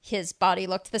 his body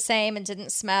looked the same and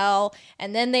didn't smell.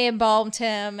 And then they embalmed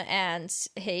him, and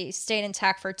he stayed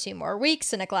intact for 2 more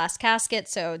weeks in a glass casket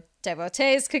so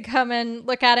devotees could come and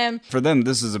look at him. For them,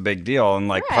 this is a big deal, and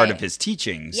like part of his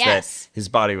teachings, that his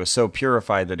body was so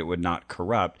purified that it would not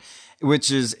corrupt.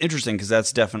 Which is interesting because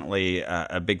that's definitely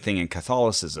a big thing in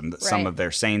Catholicism, that some of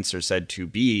their saints are said to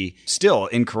be still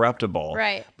incorruptible.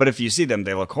 Right. But if you see them,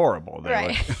 they look horrible.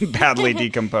 They look badly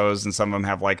decomposed, and some of them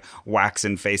have like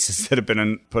waxen faces that have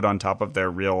been put on top of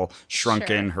their real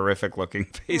shrunken, horrific looking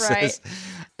faces. Right.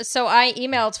 So I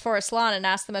emailed Forest Lawn and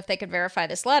asked them if they could verify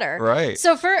this letter. Right.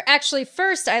 So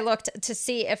first I looked to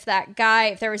see if that guy,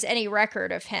 if there was any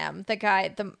record of him, the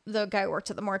guy who worked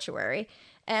at the mortuary.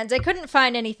 And I couldn't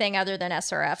find anything other than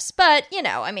SRFs. But,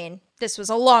 this was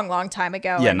a long, long time ago.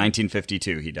 Yeah,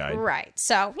 1952 he died. Right.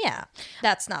 So, yeah,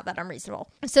 that's not that unreasonable.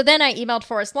 So then I emailed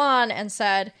Forest Lawn and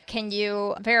said, can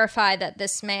you verify that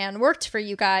this man worked for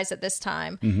you guys at this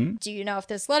time? Mm-hmm. Do you know if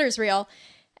this letter's real?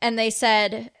 And they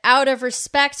said, out of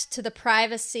respect to the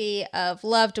privacy of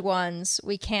loved ones,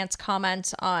 we can't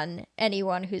comment on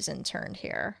anyone who's interned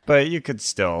here. But you could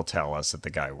still tell us that the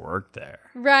guy worked there.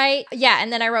 Right. Yeah.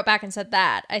 And then I wrote back and said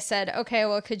that. I said, okay,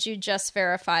 well, could you just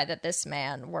verify that this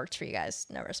man worked for you guys?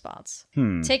 No response.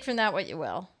 Take from that what you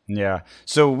will. Yeah.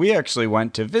 So we actually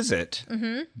went to visit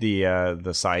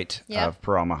the site of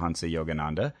Paramahansa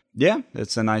Yogananda. Yeah,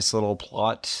 it's a nice little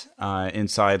plot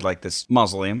inside like this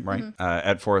mausoleum, right,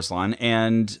 at Forest Lawn.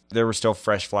 And there were still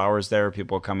fresh flowers there,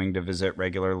 people coming to visit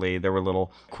regularly. There were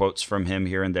little quotes from him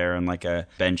here and there, and like a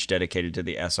bench dedicated to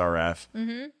the SRF.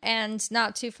 Mm-hmm. And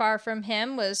not too far from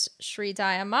him was Sri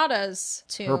Dayamata's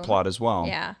tomb. Her plot as well.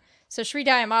 Yeah. So Sri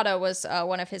Dayamata was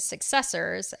one of his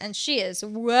successors, and she is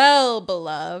well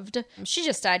beloved. She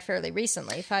just died fairly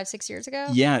recently, 5-6 years ago.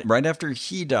 Yeah, right after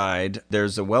he died,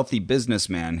 there's a wealthy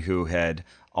businessman who had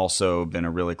also been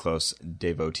a really close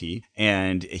devotee,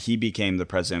 and he became the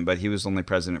president, but he was only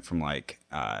president from like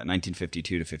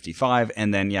 1952 to 55.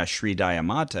 And then, Sri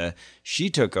Dayamata, she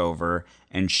took over,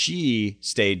 and she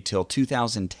stayed till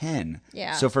 2010.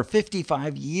 Yeah. So for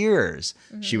 55 years,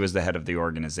 she was the head of the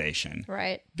organization.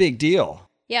 Right. Big deal.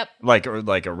 Yep. Like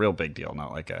a real big deal,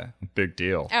 not like a big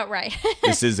deal. Oh, right.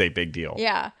 This is a big deal.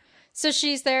 Yeah. So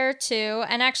she's there too.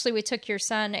 And actually, we took your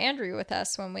son, Andrew, with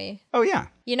us when we... Oh, yeah.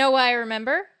 You know why I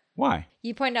remember? Why?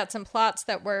 You pointed out some plots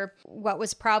that were what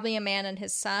was probably a man and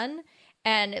his son.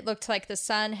 And it looked like the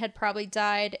son had probably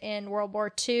died in World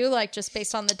War II, like just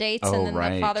based on the dates. Oh, and then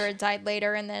right. the father had died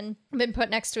later and then been put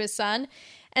next to his son.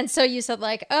 And so you said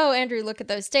like, oh, Andrew, look at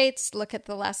those dates, look at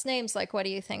the last names. Like, what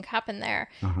do you think happened there?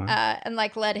 And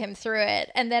like led him through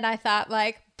it. And then I thought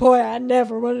like, boy, I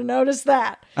never would have noticed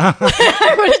that.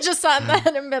 I would have just thought that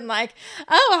and been like,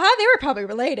 oh, they were probably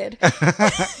related.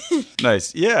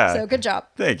 Nice. Yeah. So good job.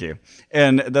 Thank you.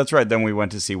 And that's right. Then we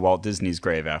went to see Walt Disney's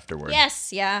grave afterward.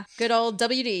 Yes. Yeah. Good old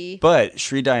WD. But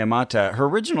Sri Dayamata, her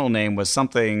original name was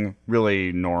something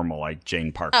really normal, like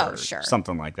Jane Parker. Oh, sure.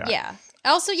 Something like that. Yeah.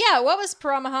 Also, yeah, what was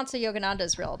Paramahansa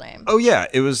Yogananda's real name? Oh, yeah.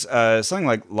 It was something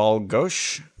like Lal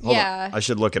Ghosh. Hold on. I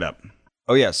should look it up.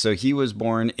 Oh, yeah. So he was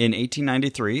born in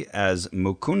 1893 as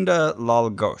Mukunda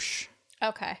Lal Ghosh.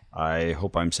 Okay. I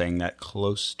hope I'm saying that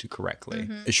close to correctly.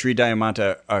 Sri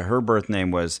Dayamata, her birth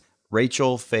name was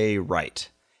Rachel Faye Wright.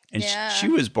 And she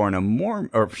was born a Mormon,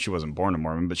 or she wasn't born a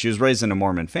Mormon, but she was raised in a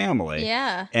Mormon family.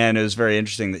 Yeah. And it was very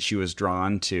interesting that she was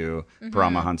drawn to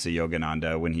Paramahansa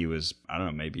Yogananda when he was, I don't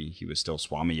know, maybe he was still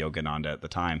Swami Yogananda at the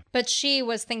time. But she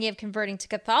was thinking of converting to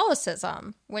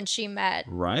Catholicism when she met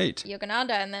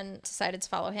Yogananda and then decided to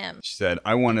follow him. She said,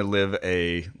 I want to live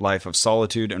a life of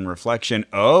solitude and reflection.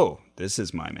 Oh, this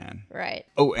is my man. Right.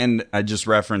 Oh, and I just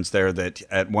referenced there that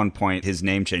at one point his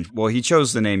name changed. Well, he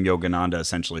chose the name Yogananda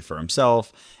essentially for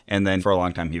himself. And then for a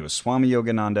long time he was Swami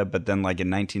Yogananda. But then like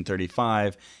in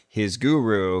 1935, his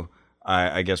guru,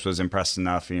 I guess, was impressed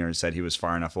enough, said he was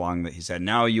far enough along that he said,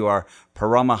 now you are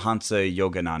Paramahansa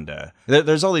Yogananda.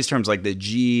 There's all these terms, like the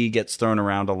G gets thrown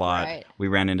around a lot. Right. We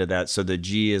ran into that. So the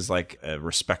G is like a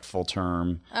respectful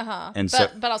term. And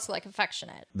but also like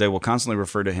affectionate. They will constantly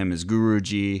refer to him as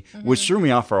Guruji, which threw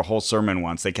me off for a whole sermon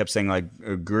once. They kept saying like,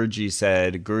 Guruji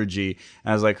said, Guruji.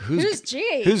 And I was like, who's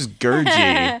G? Who's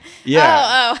Guruji?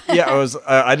 Yeah. Yeah,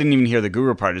 I didn't even hear the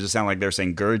guru part. It just sounded like they were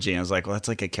saying Guruji. And I was like, well, that's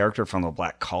like a character from the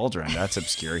Black Cauldron. That's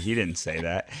obscure. He didn't say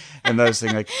that. And I was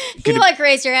saying like, you like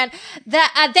raise your hand.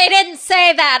 That they didn't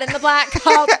say that in the Black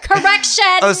Cauldron. Correction.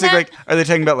 I was thinking like, are they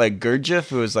talking about like Gurdjieff,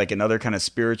 who was like another kind of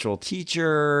spiritual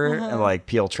teacher, and like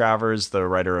P.L. Travers, the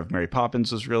writer of Mary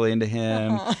Poppins, was really into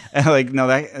him. And like, no,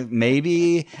 that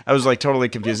maybe I was like totally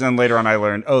confused. And then later on, I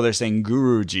learned, they're saying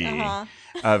Guruji.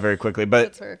 Very quickly,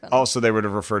 but also they would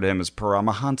have referred to him as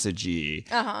Paramahansa Ji,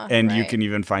 and you can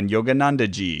even find Yogananda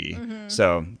Ji.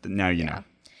 So now you know,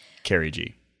 Carrie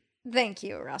G. Thank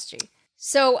you, Ross G.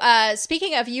 So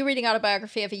speaking of you reading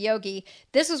Autobiography of a Yogi,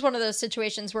 this was one of those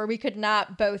situations where we could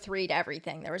not both read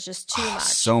everything. There was just too much.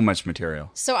 So much material.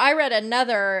 So I read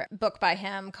another book by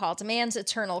him called Man's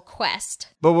Eternal Quest.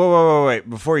 But wait.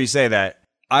 Before you say that,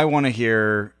 I want to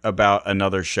hear about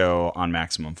another show on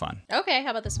Maximum Fun. Okay, how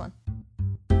about this one?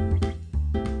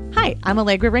 Hi, I'm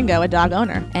Allegra Ringo, a dog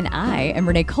owner. And I am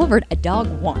Renee Colbert, a dog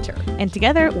wanter. And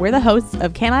together, we're the hosts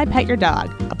of Can I Pet Your Dog,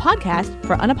 a podcast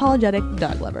for unapologetic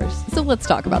dog lovers. So let's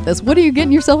talk about this. What are you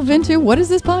getting yourself into? What is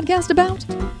this podcast about?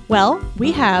 Well,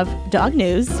 we have dog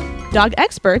news, dog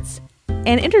experts,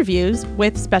 and interviews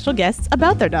with special guests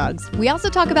about their dogs. We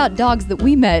also talk about dogs that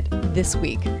we met this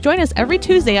week. Join us every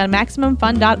Tuesday on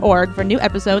MaximumFun.org for new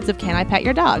episodes of Can I Pet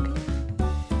Your Dog?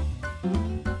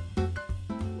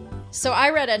 So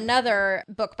I read another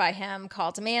book by him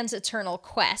called Man's Eternal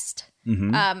Quest.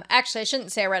 Actually, I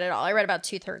shouldn't say I read it all. I read about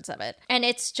 2/3 of it. And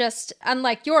it's just,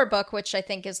 unlike your book, which I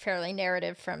think is fairly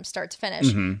narrative from start to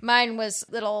finish, mine was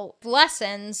little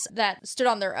lessons that stood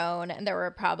on their own. And there were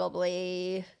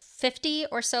probably 50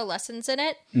 or so lessons in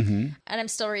it. And I'm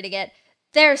still reading it.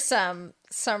 There's some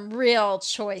real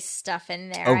choice stuff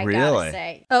in there, I gotta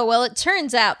say. Oh, well, it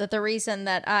turns out that the reason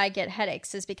that I get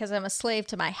headaches is because I'm a slave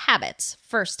to my habits,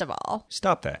 first of all.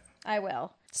 Stop that. I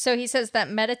will. So he says that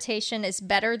meditation is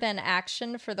better than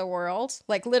action for the world.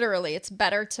 Like literally, it's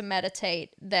better to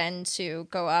meditate than to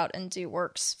go out and do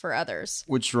works for others.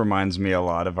 Which reminds me a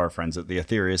lot of our friends at the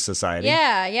Aetherius Society.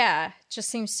 Yeah. Just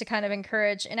seems to kind of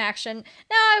encourage inaction.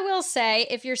 Now, I will say,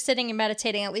 if you're sitting and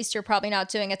meditating, at least you're probably not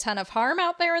doing a ton of harm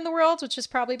out there in the world, which is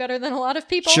probably better than a lot of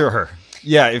people. Sure.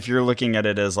 Yeah, if you're looking at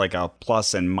it as like a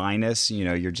plus and minus,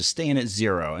 you're just staying at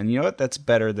zero. And you know what? That's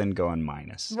better than going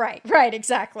minus. Right,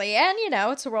 exactly. And,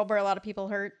 it's a world where a lot of people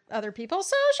hurt other people,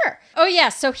 so sure. Oh, yeah,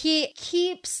 so he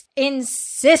keeps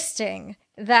insisting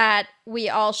that we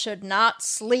all should not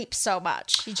sleep so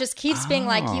much. He just keeps being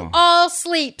like, you all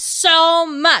sleep so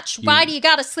much. Why do you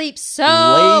gotta sleep so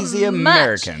much? Lazy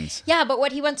Americans. Yeah, but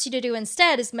what he wants you to do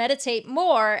instead is meditate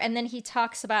more. And then he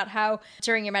talks about how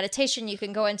during your meditation, you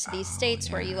can go into these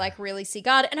states where you like really see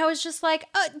God. And I was just like,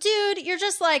 dude, you're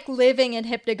just like living in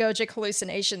hypnagogic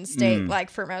hallucination state like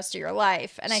for most of your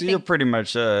life. And so I think you're pretty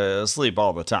much asleep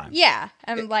all the time. Yeah,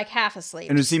 I'm like half asleep.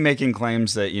 And is he making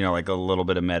claims that, like a little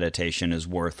bit of meditation is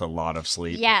worth a lot of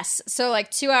sleep. Yes. So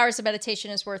like 2 hours of meditation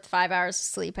is worth 5 hours of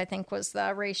sleep, I think was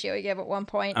the ratio he gave at one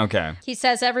point. Okay. He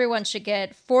says everyone should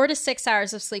get 4 to 6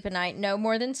 hours of sleep a night, no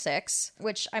more than 6,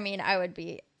 which, I mean, I would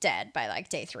be dead by like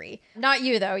day 3. Not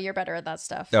you, though. You're better at that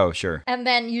stuff. Oh, sure. And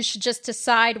then you should just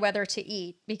decide whether to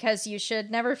eat, because you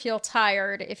should never feel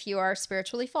tired if you are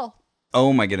spiritually full.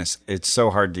 Oh my goodness. It's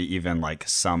so hard to even like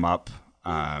sum up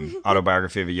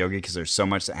Autobiography of a Yogi, because there's so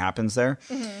much that happens there.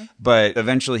 But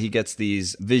eventually he gets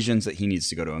these visions that he needs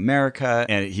to go to America,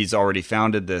 and he's already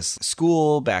founded this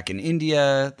school back in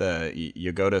India, the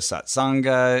Yogoda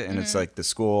Satsanga, and it's like the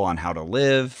school on how to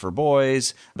live for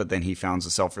boys. But then he founds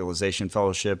a Self-Realization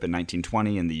Fellowship in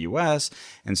 1920 in the US,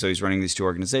 and so he's running these two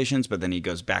organizations. But then he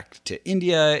goes back to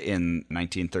India in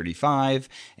 1935,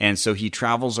 and so he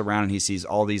travels around and he sees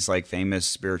all these like famous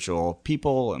spiritual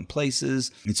people and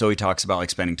places. And so he talks about like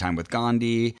spending time with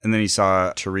Gandhi. And then he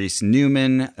saw Therese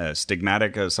Newman, a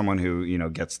stigmatic, someone who, you know,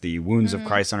 gets the wounds of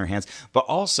Christ on her hands, but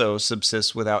also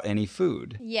subsists without any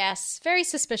food. Yes. Very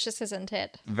suspicious, isn't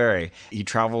it? Very. He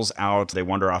travels out, they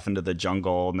wander off into the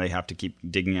jungle, and they have to keep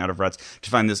digging out of ruts to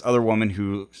find this other woman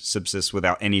who subsists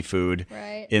without any food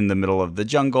in the middle of the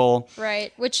jungle.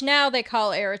 Right. Which now they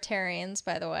call Eritreans,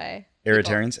 by the way.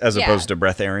 Eritreans, as opposed to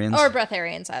breatharians? Or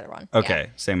breatharians, either one. Okay,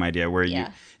 same idea.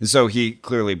 And so he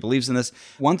clearly believes in this.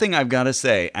 One thing I've got to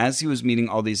say, as he was meeting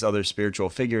all these other spiritual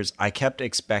figures, I kept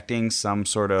expecting some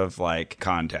sort of like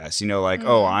contest, you know, like,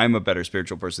 oh, I'm a better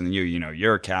spiritual person than you, you know,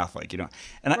 you're a Catholic, you know.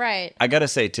 And I got to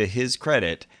say, to his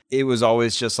credit, it was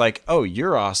always just like, oh,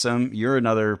 you're awesome. You're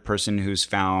another person who's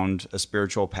found a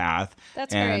spiritual path.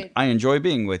 That's and great. I enjoy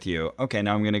being with you. Okay,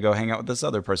 now I'm going to go hang out with this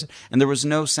other person. And there was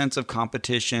no sense of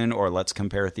competition or let's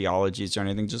compare theologies or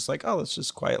anything. Just like, oh, let's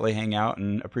just quietly hang out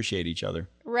and appreciate each other.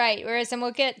 Right. Whereas, and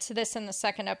we'll get to this in the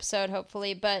second episode,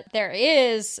 hopefully, but there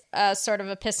is a sort of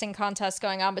a pissing contest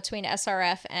going on between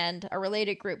SRF and a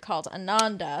related group called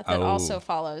Ananda that also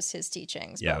follows his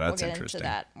teachings. Yeah, but that's we'll get interesting. into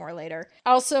that more later.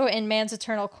 Also, in Man's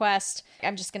Eternal Quest,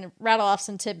 I'm just going to rattle off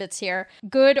some tidbits here.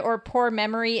 Good or poor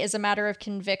memory is a matter of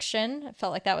conviction. I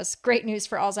felt like that was great news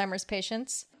for Alzheimer's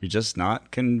patients. You're just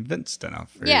not convinced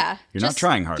enough. Yeah. You're not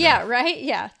trying hard Yeah, enough. right?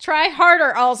 Yeah. Try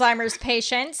harder, Alzheimer's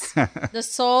patients. The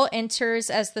soul enters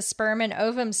as the sperm and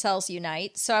ovum cells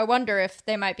unite. So I wonder if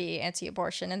they might be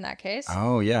anti-abortion in that case.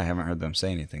 Oh, yeah. I haven't heard them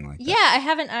say anything like that. Yeah, I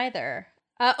haven't either.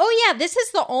 This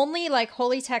is the only like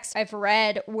holy text I've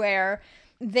read where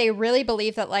they really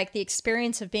believe that like the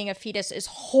experience of being a fetus is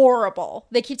horrible.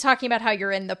 They keep talking about how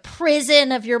you're in the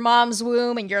prison of your mom's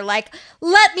womb and you're like,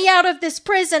 let me out of this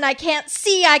prison. I can't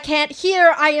see, I can't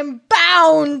hear, I am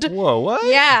bound. Whoa, what?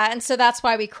 Yeah, and so that's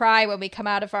why we cry when we come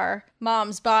out of our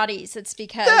mom's bodies. It's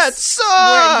because that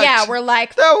sucked. we're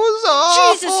like, that was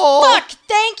awful. Jesus fuck,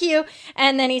 thank you.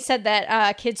 And then he said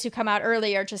that kids who come out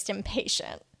early are just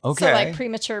impatient. Okay. So like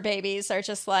premature babies are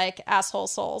just like asshole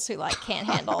souls who like can't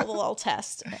handle the little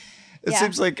test. It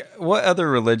seems like, what other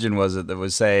religion was it that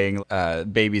was saying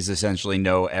babies essentially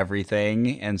know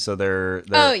everything, and so they're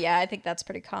Oh yeah, I think that's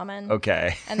pretty common.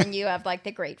 Okay. And then you have like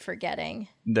the great forgetting.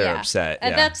 They're upset.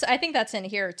 And yeah. I think that's in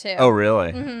here too. Oh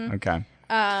really? Okay.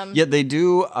 Yet they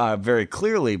do very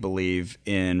clearly believe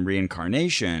in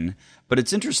reincarnation, but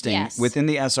it's interesting, within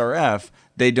the SRF,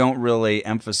 they don't really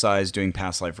emphasize doing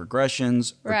past life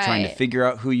regressions or trying to figure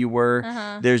out who you were.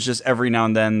 There's just every now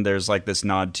and then there's like this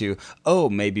nod to, oh,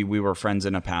 maybe we were friends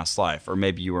in a past life, or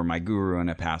maybe you were my guru in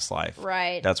a past life.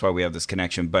 Right. That's why we have this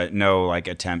connection, but no like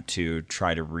attempt to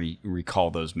try to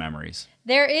recall those memories.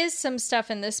 There is some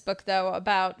stuff in this book, though,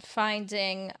 about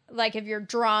finding, like, if you're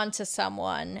drawn to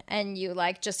someone and you,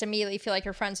 like, just immediately feel like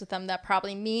you're friends with them, that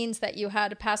probably means that you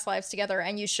had past lives together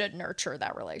and you should nurture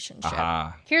that relationship.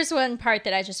 Here's one part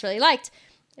that I just really liked.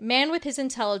 Man with his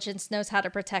intelligence knows how to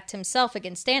protect himself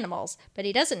against animals, but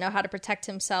he doesn't know how to protect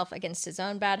himself against his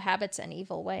own bad habits and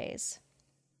evil ways.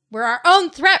 We're our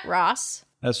own threat, Ross.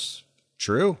 That's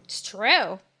true. It's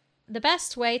true. The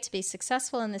best way to be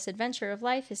successful in this adventure of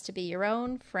life is to be your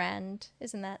own friend.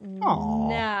 Isn't that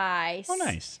nice? Oh,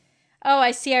 nice. Oh,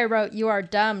 I see I wrote "you are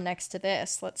dumb" next to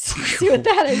this. Let's see what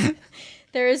that is.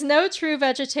 There is no true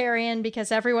vegetarian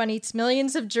because everyone eats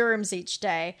millions of germs each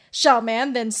day. Shall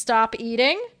man then stop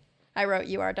eating? I wrote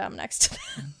 "you are dumb" next to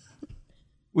that.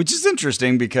 Which is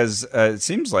interesting because it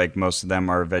seems like most of them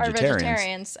are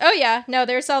vegetarians. Oh, yeah. No,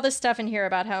 there's all this stuff in here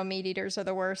about how meat eaters are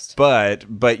the worst.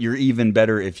 But you're even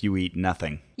better if you eat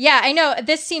nothing. Yeah, I know.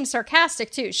 This seems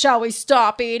sarcastic, too. Shall we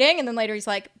stop eating? And then later he's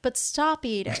like, but stop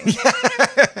eating.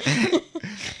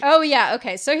 Oh, yeah.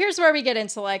 Okay. So here's where we get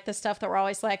into, like, the stuff that we're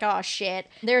always like, oh, shit.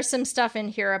 There's some stuff in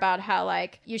here about how,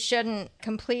 like, you shouldn't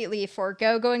completely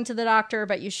forego going to the doctor,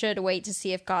 but you should wait to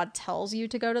see if God tells you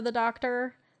to go to the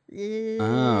doctor.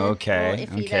 Oh, okay.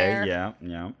 Okay, yeah.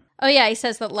 Oh, yeah, he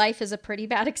says that life is a pretty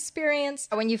bad experience.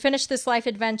 When you finish this life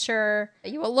adventure,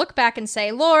 you will look back and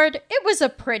say, Lord, it was a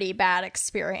pretty bad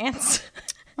experience.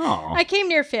 Oh. I came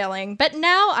near failing, but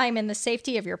now I'm in the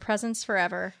safety of your presence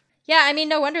forever. Yeah, I mean,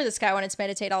 no wonder this guy wanted to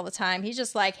meditate all the time. He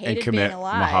just, like, hated being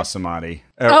alive. Mahasamadhi.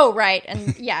 Oh, right.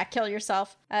 And, yeah, kill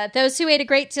yourself. Those who ate a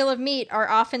great deal of meat are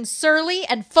often surly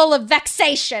and full of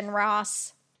vexation,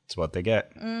 Ross. It's what they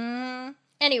get.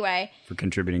 Anyway. For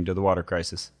contributing to the water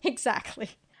crisis. Exactly.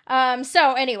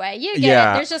 So anyway, you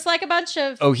get it. There's just like a bunch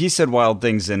of... Oh, he said wild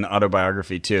things in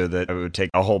Autobiography, too, that it would take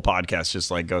a whole podcast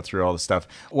just like go through all the stuff.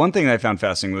 One thing that I found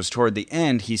fascinating was toward the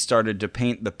end, he started to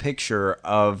paint the picture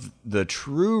of the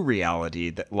true reality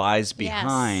that lies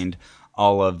behind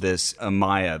all of this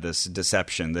Maya, this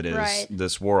deception that is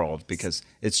this world, because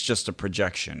it's just a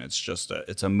projection.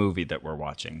 It's a movie that we're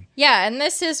watching. Yeah, and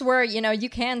this is where, you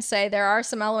can say there are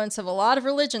some elements of a lot of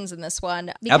religions in this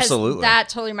one. Because Absolutely. That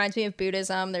totally reminds me of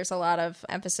Buddhism. There's a lot of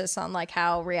emphasis on like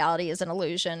how reality is an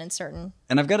illusion in certain...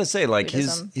 And I've got to say, like,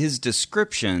 Buddhism. his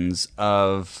descriptions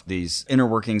of these inner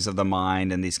workings of the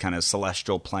mind and these kind of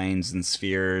celestial planes and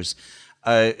spheres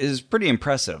is pretty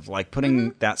impressive. Like,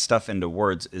 putting that stuff into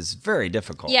words is very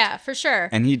difficult. Yeah, for sure.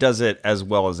 And he does it as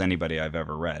well as anybody I've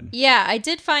ever read. Yeah, I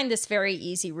did find this very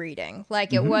easy reading.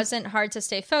 Like, it wasn't hard to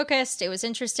stay focused. It was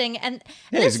interesting. And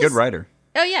he's a good writer.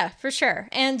 Oh, yeah, for sure.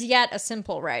 And yet a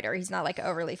simple writer. He's not like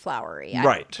overly flowery, I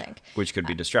don't think. Which could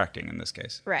be distracting in this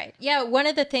case. Right. Yeah, one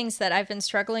of the things that I've been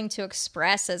struggling to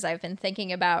express as I've been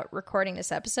thinking about recording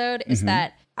this episode is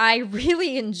that I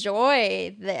really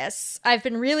enjoy this. I've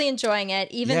been really enjoying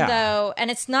it, even though,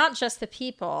 and it's not just the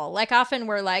people. Like, often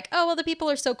we're like, oh, well, the people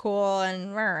are so cool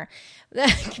and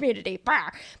the community.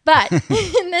 But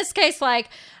in this case, like,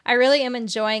 I really am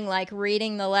enjoying, like,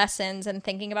 reading the lessons and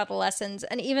thinking about the lessons,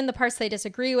 and even the parts they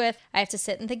disagree with, I have to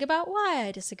sit and think about why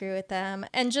I disagree with them,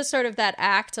 and just sort of that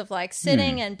act of, like,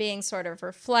 sitting and being sort of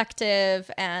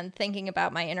reflective and thinking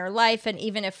about my inner life, and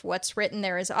even if what's written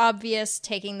there is obvious,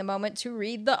 taking the moment to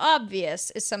read the obvious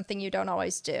is something you don't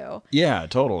always do. Yeah,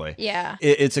 totally. Yeah.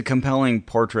 It's a compelling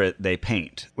portrait they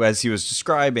paint. As he was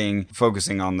describing,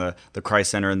 focusing on the Christ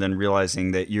Center and then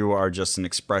realizing that you are just an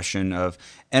expression of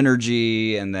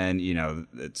energy, and then,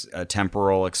 it's a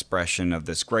temporal expression of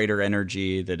this greater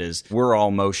energy that is, we're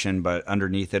all motion, but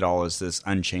underneath it all is this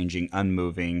unchanging,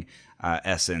 unmoving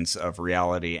essence of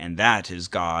reality, and that is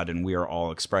God, and we are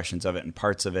all expressions of it and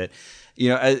parts of it.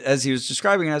 As he was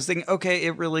describing it, I was thinking, okay,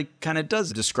 it really kind of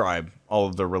does describe all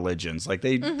of the religions. Like,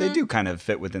 they do kind of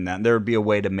fit within that, and there would be a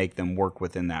way to make them work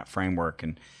within that framework.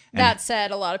 And that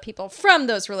said, a lot of people from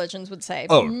those religions would say,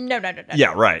 no.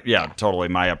 Yeah, right. Yeah, totally.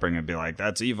 My upbringing would be like,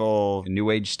 that's evil, New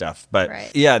Age stuff.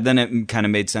 But yeah, then it kind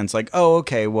of made sense. Like, oh,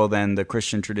 okay, well, then the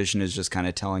Christian tradition is just kind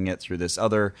of telling it through this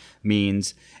other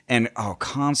means. And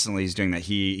constantly he's doing that.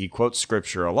 He quotes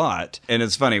scripture a lot. And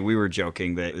it's funny, we were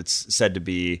joking that it's said to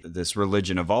be this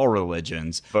religion of all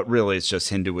religions, but really it's just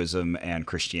Hinduism and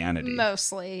Christianity.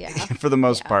 Mostly, yeah. For the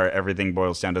most part, everything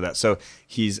boils down to that. So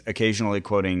he's occasionally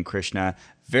quoting Krishna,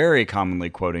 very commonly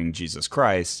quoting Jesus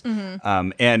Christ.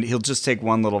 And he'll just take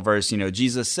one little verse,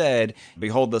 Jesus said,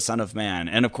 behold the Son of Man.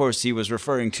 And of course, he was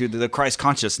referring to the Christ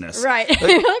consciousness. Right.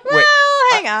 You're like, well,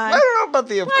 hang on. I don't know about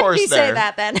the of course there. Why did he say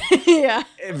that then? Yeah.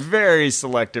 Very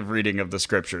selective reading of the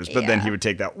scriptures. But then he would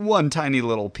take that one tiny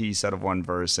little piece out of one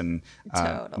verse and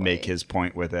make his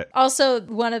point with it. Also,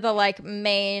 one of the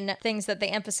main things that they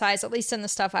emphasize, at least in the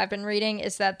stuff I've been reading,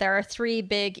 is that there are three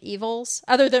big evils,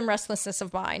 other than restlessness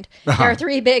of mind. There are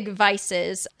three big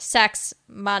vices: sex,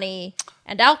 money,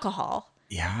 and alcohol.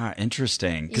 Yeah,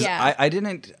 interesting. Because I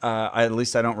didn't, at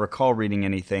least I don't recall reading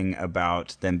anything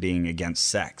about them being against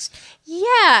sex.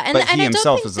 Yeah. But he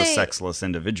himself is a sexless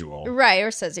individual. Right,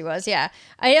 or says he was, yeah.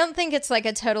 I don't think it's a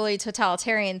totally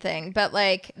totalitarian thing, but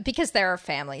because there are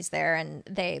families there and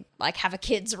they have a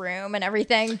kid's room and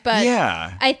everything. But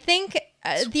yeah. I think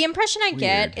The impression I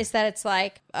get is that it's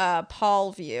like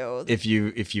Paul view. If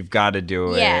you've got to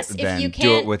do Yes, it, if then you do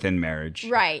can't- it within marriage.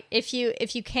 Right. If you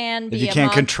can be If you a can't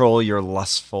monk, control your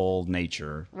lustful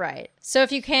nature. right. So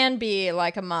if you can be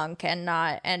like a monk and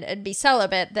not and be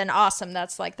celibate, then awesome.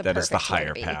 That's like the That is perfect the way to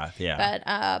higher be. path,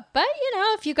 yeah. But you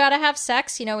know, if you got to have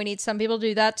sex, you know, we need some people to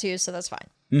do that too, so that's fine.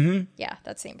 Mm-hmm. Yeah,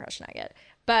 that's the impression I get.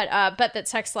 But that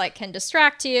sex like can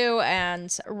distract you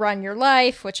and run your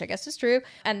life, which I guess is true.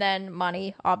 And then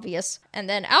money, obvious. And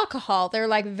then alcohol, they're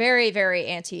like very, very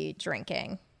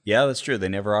anti-drinking. Yeah, that's true. They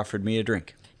never offered me a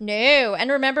drink. No.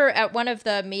 And remember at one of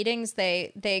the meetings,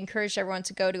 they encouraged everyone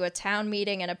to go to a town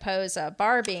meeting and oppose a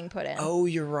bar being put in. Oh,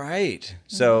 you're right.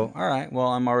 So, all right. Well,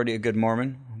 I'm already a good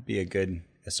Mormon. I'll be a good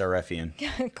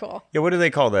SRFian. Cool. Yeah, what do they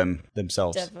call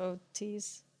themselves?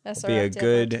 Devotees. SRF Be a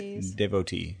good devotees,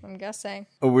 devotee. I'm guessing.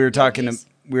 Oh, we were talking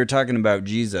Yogis. about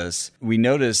Jesus. We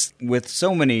notice with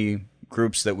so many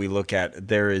groups that we look at,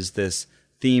 there is this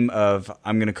theme of,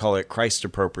 I'm going to call it Christ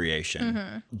appropriation.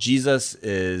 Mm-hmm. Jesus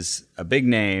is a big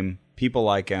name. People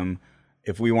like him.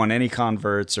 If we want any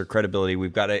converts or credibility,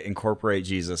 we've got to incorporate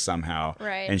Jesus somehow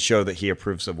Right. and show that he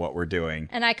approves of what we're doing.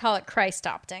 And I call it Christ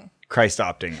opting. Christ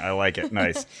opting. I like it.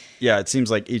 Nice. Yeah, it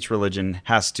seems like each religion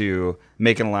has to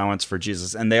make an allowance for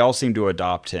Jesus, and they all seem to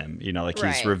adopt him. You know, like he's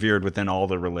Right. revered within all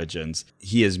the religions.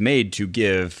 He is made to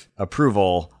give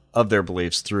approval of their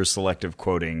beliefs through selective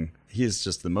quoting. He is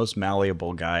just the most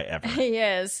malleable guy ever. He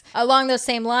is. Along those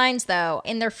same lines, though,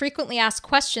 in their frequently asked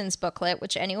questions booklet,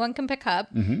 which anyone can pick up,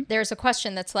 there's a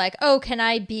question that's like, oh, can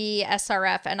I be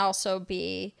SRF and also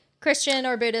be Christian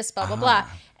or Buddhist, blah, blah, blah.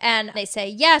 And they say,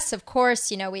 yes, of course,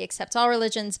 you know, we accept all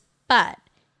religions, but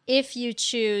if you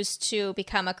choose to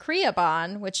become a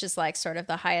Kriyaban, which is like sort of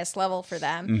the highest level for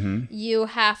them, you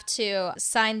have to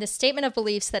sign the statement of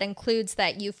beliefs that includes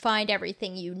that you find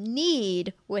everything you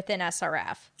need within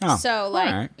SRF. Oh, So like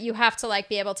all right. you have to like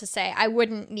be able to say, I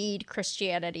wouldn't need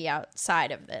Christianity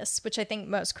outside of this, which I think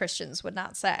most Christians would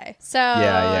not say. So,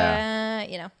 Yeah.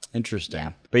 you know, Interesting.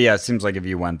 Yeah. But yeah, it seems like if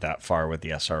you went that far with the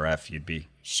SRF, you'd be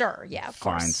sure. Yeah, of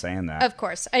fine course. saying that. Of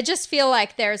course. I just feel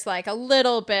like there's like a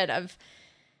little bit of,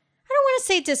 I don't want to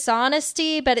say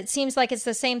dishonesty, but it seems like it's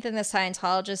the same thing the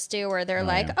Scientologists do where they're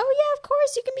like, yeah. oh, yeah, of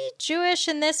course you can be Jewish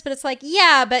in this, but it's like,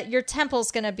 yeah, but your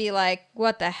temple's going to be like,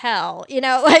 what the hell? You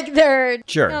know, like they're,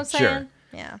 Sure, you know what I'm sure. saying?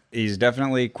 Yeah, He's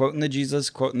definitely quoting the Jesus,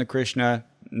 quoting the Krishna,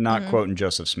 not quoting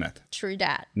Joseph Smith, true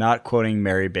dat. not quoting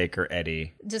Mary Baker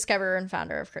Eddy. Discoverer and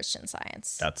founder of Christian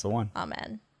Science. That's the one.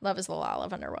 Amen. Love is the law,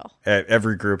 love under will.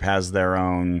 Every group has their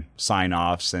own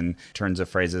sign-offs and turns of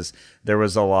phrases. There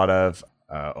was a lot of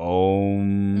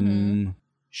Om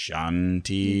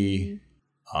Shanti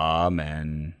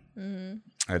Amen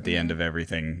at the end of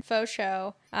everything. Faux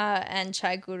show and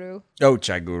Chai Guru. Oh,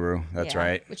 Chai Guru. That's Yeah,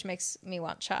 right. Which makes me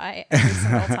want chai every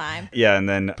single time. Yeah, and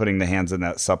then putting the hands in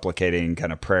that supplicating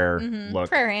kind of prayer look.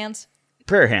 Prayer hands.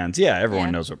 Prayer hands. Yeah, everyone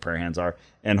Yeah. knows what prayer hands are.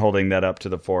 And holding that up to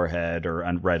the forehead or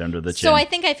right under the chin. So I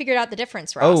think I figured out the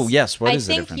difference, Ross. Oh, yes. What is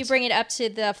the I think difference? you bring it up to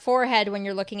the forehead when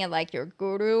you're looking at like your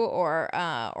guru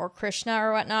or Krishna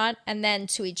or whatnot, and then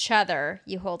to each other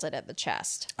you hold it at the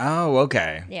chest. Oh,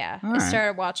 okay. Yeah, All I right.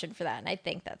 started watching for that, and I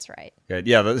think that's right. Good.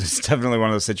 Yeah, that's definitely one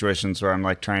of those situations where I'm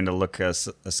like trying to look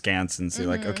askance and see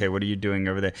like, okay, what are you doing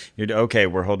over there? Okay,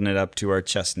 we're holding it up to our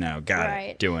chest now. Got Right.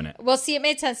 it. Doing it. Well, see, it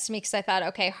made sense to me because I thought,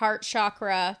 okay, heart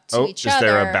chakra to Oh, each is other.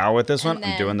 there a bow with this and one? I'm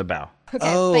then- doing the bow. Okay,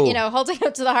 Oh. but you know, holding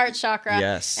up to the heart chakra,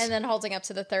 Yes. and then holding up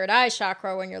to the third eye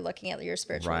chakra when you're looking at your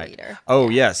spiritual leader. Oh,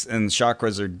 yes. And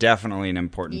chakras are definitely an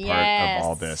important part of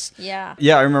all this. Yeah.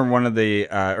 Yeah, I remember one of the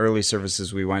early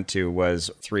services we went to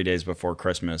was 3 days before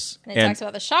Christmas. And it talks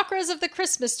about the chakras of the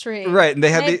Christmas tree. Right, and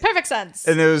they had Made the- perfect sense.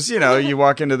 And it was, you know, you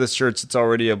walk into this church, it's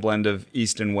already a blend of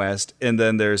East and West. And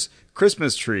then there's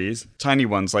Christmas trees, tiny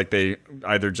ones, like they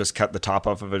either just cut the top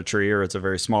off of a tree or it's a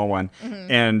very small one.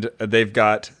 And they've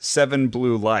got 7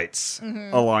 blue lights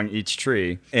along each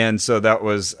tree. And so that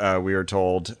was, we were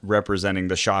told, representing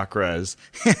the chakras.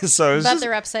 So it was But just,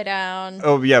 they're upside down.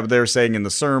 oh, yeah, but they were saying in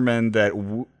the sermon that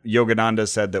Yogananda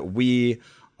said that we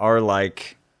are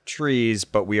like trees,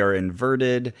 but we are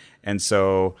inverted. And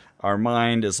so our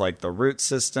mind is like the root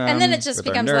system. And then it just with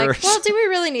our becomes like, nerves. well, do we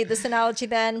really need this analogy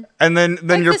then? And then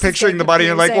Like, you're this is picturing getting the body and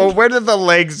you're like, confusing. well, where did the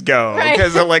legs go? Right.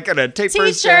 Because they're like gonna taper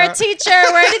Teacher,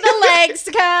 where did the legs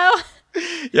go?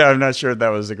 Yeah, I'm not sure if that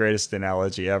was the greatest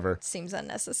analogy ever. Seems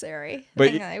unnecessary. But-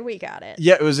 Anyway, we got it.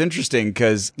 Yeah, it was interesting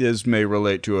because this may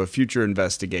relate to a future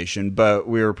investigation, but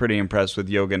we were pretty impressed with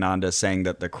Yogananda saying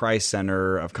that the Christ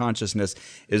Center of Consciousness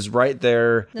is right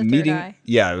there. The third eye.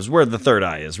 Yeah, it was where the third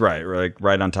eye is, right? Like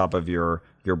right on top of your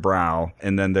your brow.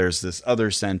 And then there's this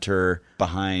other center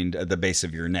behind the base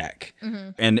of your neck.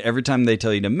 And every time they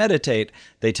tell you to meditate,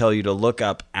 they tell you to look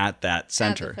up at that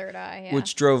center. At the third eye, yeah.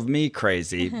 Which drove me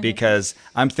crazy because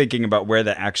I'm thinking about where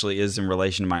that actually is in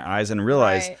relation to my eyes and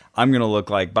realize Right. I'm going to look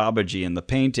like Babaji in the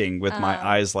painting with my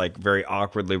eyes like very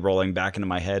awkwardly rolling back into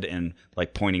my head and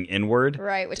like pointing inward.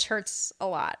 Right, which hurts a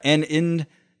lot. And in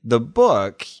the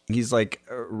book, he's like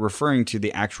referring to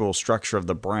the actual structure of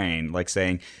the brain, like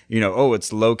saying, oh,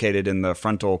 it's located in the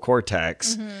frontal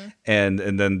cortex, and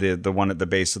then the one at the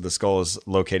base of the skull is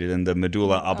located in the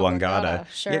medulla oblongata.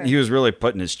 Sure. He was really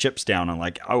putting his chips down on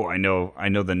like, oh, I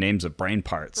know the names of brain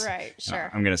parts. Right, sure.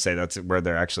 I'm going to say that's where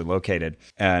they're actually located.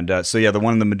 And the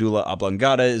one in the medulla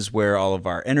oblongata is where all of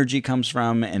our energy comes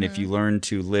from. And if you learn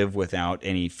to live without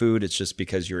any food, it's just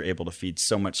because you're able to feed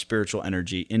so much spiritual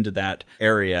energy into that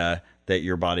area that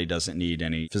your body doesn't need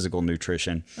any physical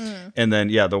nutrition. And then,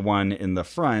 the one in the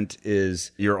front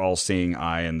is your all-seeing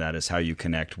eye, and that is how you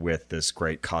connect with this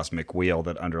great cosmic wheel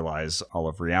that underlies all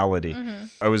of reality.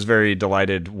 I was very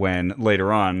delighted when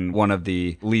later on one of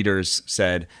the leaders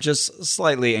said, just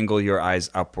slightly angle your eyes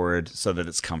upward so that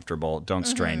it's comfortable. Don't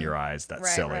strain your eyes. That's Right,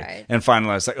 silly. right. And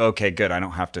finally, I was like, okay, good. I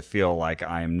don't have to feel like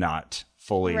I'm not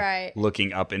fully Right.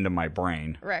 looking up into my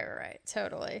brain. Right.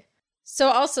 Totally. So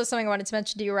also something I wanted to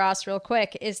mention to you, Ross, real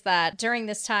quick, is that during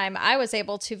this time, I was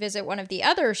able to visit one of the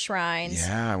other shrines.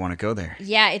 Yeah, I want to go there.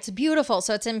 Yeah, it's beautiful.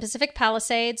 So it's in Pacific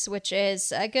Palisades, which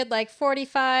is a good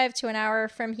 45 to an hour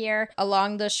from here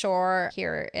along the shore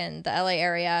here in the LA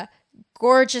area.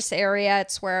 Gorgeous area.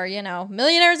 It's where,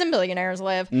 millionaires and billionaires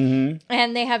live. And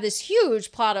they have this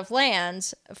huge plot of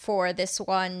land for this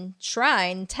one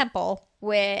shrine temple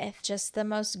with just the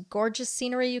most gorgeous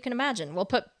scenery you can imagine. We'll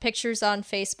put pictures on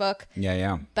Facebook.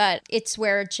 Yeah. But it's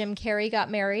where Jim Carrey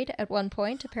got married at one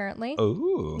point, apparently.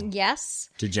 Oh. Yes.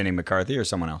 To Jenny McCarthy or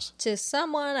someone else? To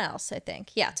someone else, I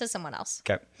think. Yeah, to someone else.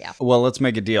 Okay. Yeah. Well, let's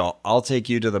make a deal. I'll take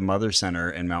you to the Mother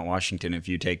Center in Mount Washington if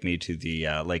you take me to the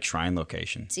Lake Shrine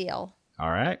location. Deal.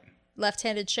 All right.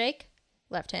 Left-handed shake.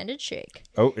 Left-handed shake.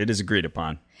 Oh, it is agreed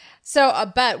upon. So,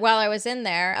 but while I was in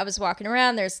there, I was walking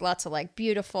around. There's lots of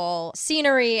beautiful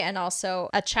scenery and also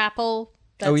a chapel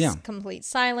that's complete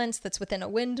silence that's within a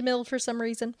windmill for some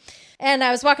reason. And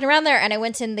I was walking around there and I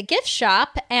went in the gift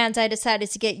shop and I decided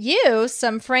to get you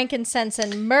some frankincense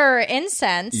and myrrh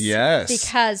incense. Yes.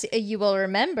 Because you will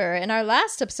remember in our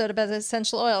last episode about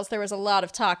essential oils, there was a lot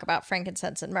of talk about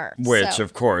frankincense and myrrh. Which, So,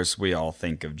 of course, we all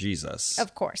think of Jesus.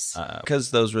 of course.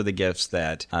 Because those were the gifts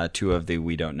that two of the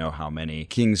we don't know how many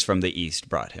kings from the East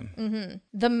brought him.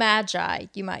 The Magi,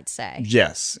 you might say.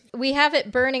 Yes. We have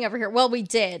it burning over here. Well, we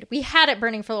did. We had it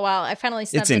burning for a while. I finally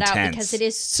snubbed it out intense. because it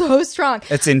is so strong.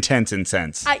 It's intense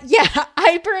incense. Yeah,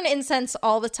 I burn incense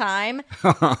all the time,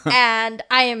 and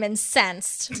I am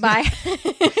incensed by...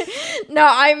 No,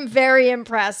 I'm very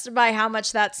impressed by how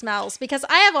much that smells, because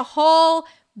I have a whole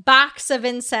box of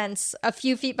incense a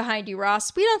few feet behind you,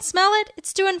 Ross. We don't smell it.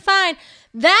 It's doing fine.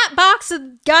 That box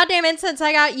of goddamn incense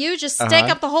I got you just stank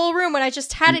up the whole room when I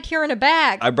just had it here in a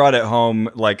bag. I brought it home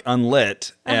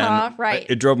unlit, and right.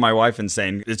 it drove my wife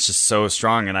insane. It's just so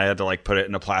strong, and I had to put it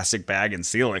in a plastic bag and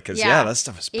seal it because that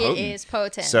stuff is potent. It is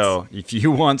potent. So if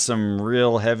you want some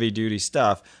real heavy duty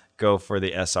stuff, go for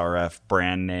the SRF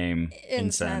brand name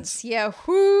incense. Yeah,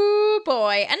 whoo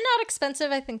boy. And not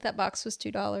expensive. I think that box was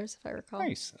 $2 if I recall.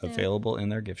 Nice. Available in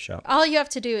their gift shop. All you have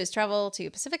to do is travel to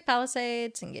Pacific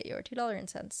Palisades and get your $2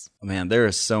 incense. Man, there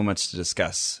is so much to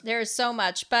discuss. There is so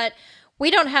much, but we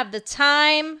don't have the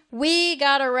time. We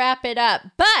gotta wrap it up.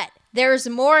 But there's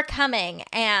more coming,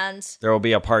 and there will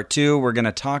be a part 2. We're going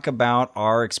to talk about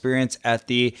our experience at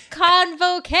the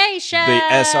Convocation, the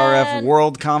SRF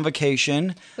World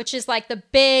Convocation, which is the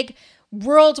big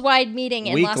worldwide meeting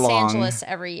in Los Week-long. Angeles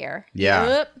every year. Yeah.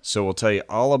 Yep. So we'll tell you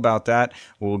all about that.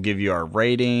 We'll give you our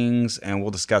ratings, and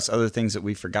we'll discuss other things that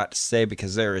we forgot to say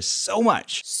because there is so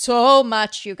much. So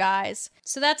much, you guys.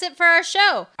 So that's it for our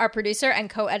show. Our producer and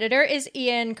co-editor is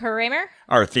Ian Kramer.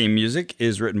 Our theme music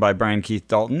is written by Brian Keith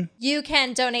Dalton. You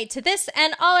can donate to this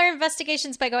and all our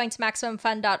investigations by going to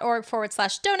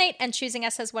MaximumFun.org/donate and choosing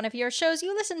us as one of your shows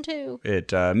you listen to.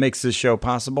 It makes this show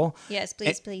possible. Yes,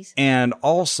 please. And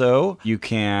also, you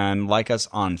can like us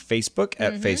on Facebook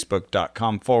at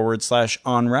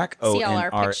facebook.com/onrac. See all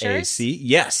our pictures. ONRAC.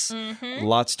 Yes.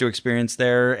 Lots to experience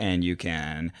there, and you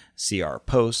can see our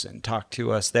posts and talk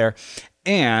to us there.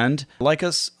 And like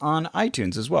us on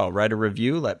iTunes as well. Write a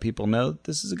review. Let people know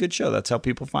this is a good show. That's how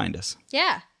people find us.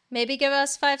 Yeah. Maybe give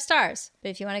us 5 stars. But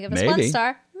if you want to give us Maybe. 1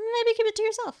 star, maybe keep it to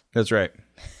yourself. That's right.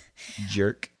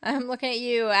 Jerk. I'm looking at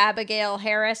you, Abigail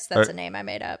Harris. That's a name I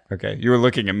made up. Okay. You were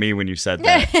looking at me when you said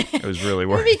that. I was really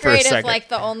worried It'd be for a great second. if, like,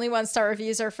 the only 1-star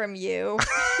reviews are from you.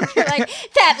 You're like,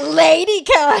 that lady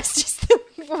caused just the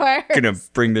worst. Gonna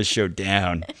bring this show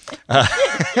down.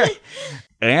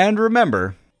 And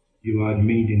remember, you are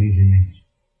made in his image.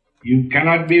 You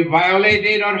cannot be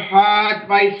violated or hurt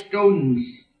by stones,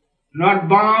 nor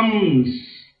bombs,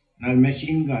 nor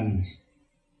machine guns,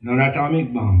 nor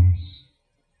atomic bombs.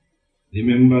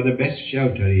 Remember, the best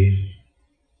shelter is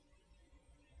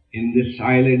in the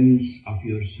silence of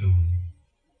your soul.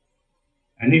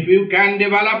 And if you can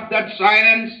develop that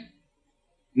silence,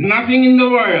 nothing in the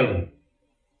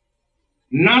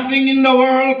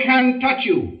world can touch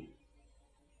you.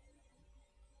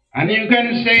 And you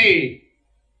can say,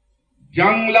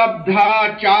 Jang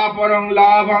labdha chaparang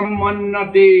lavam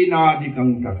mannate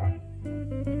nadikang tata.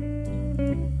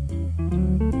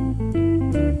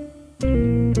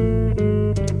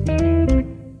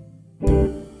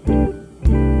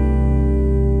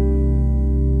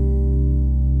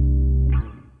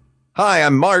 Hi,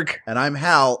 I'm Mark. And I'm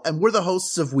Hal, and we're the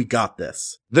hosts of We Got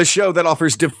This, the show that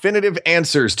offers definitive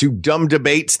answers to dumb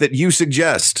debates that you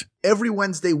suggest. Every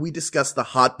Wednesday, we discuss the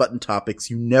hot button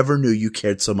topics you never knew you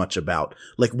cared so much about,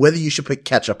 like whether you should put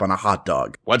ketchup on a hot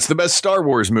dog. What's the best Star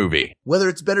Wars movie? Whether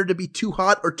it's better to be too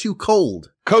hot or too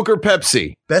cold. Coke or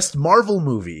Pepsi? Best Marvel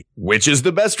movie. Which is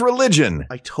the best religion?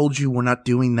 I told you we're not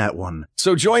doing that one.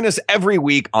 So join us every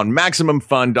week on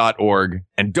MaximumFun.org.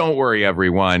 And don't worry,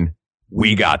 everyone.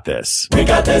 We got this. We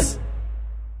got this.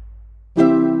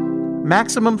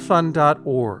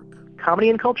 MaximumFun.org. Comedy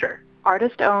and culture.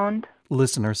 Artist owned.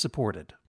 Listener supported.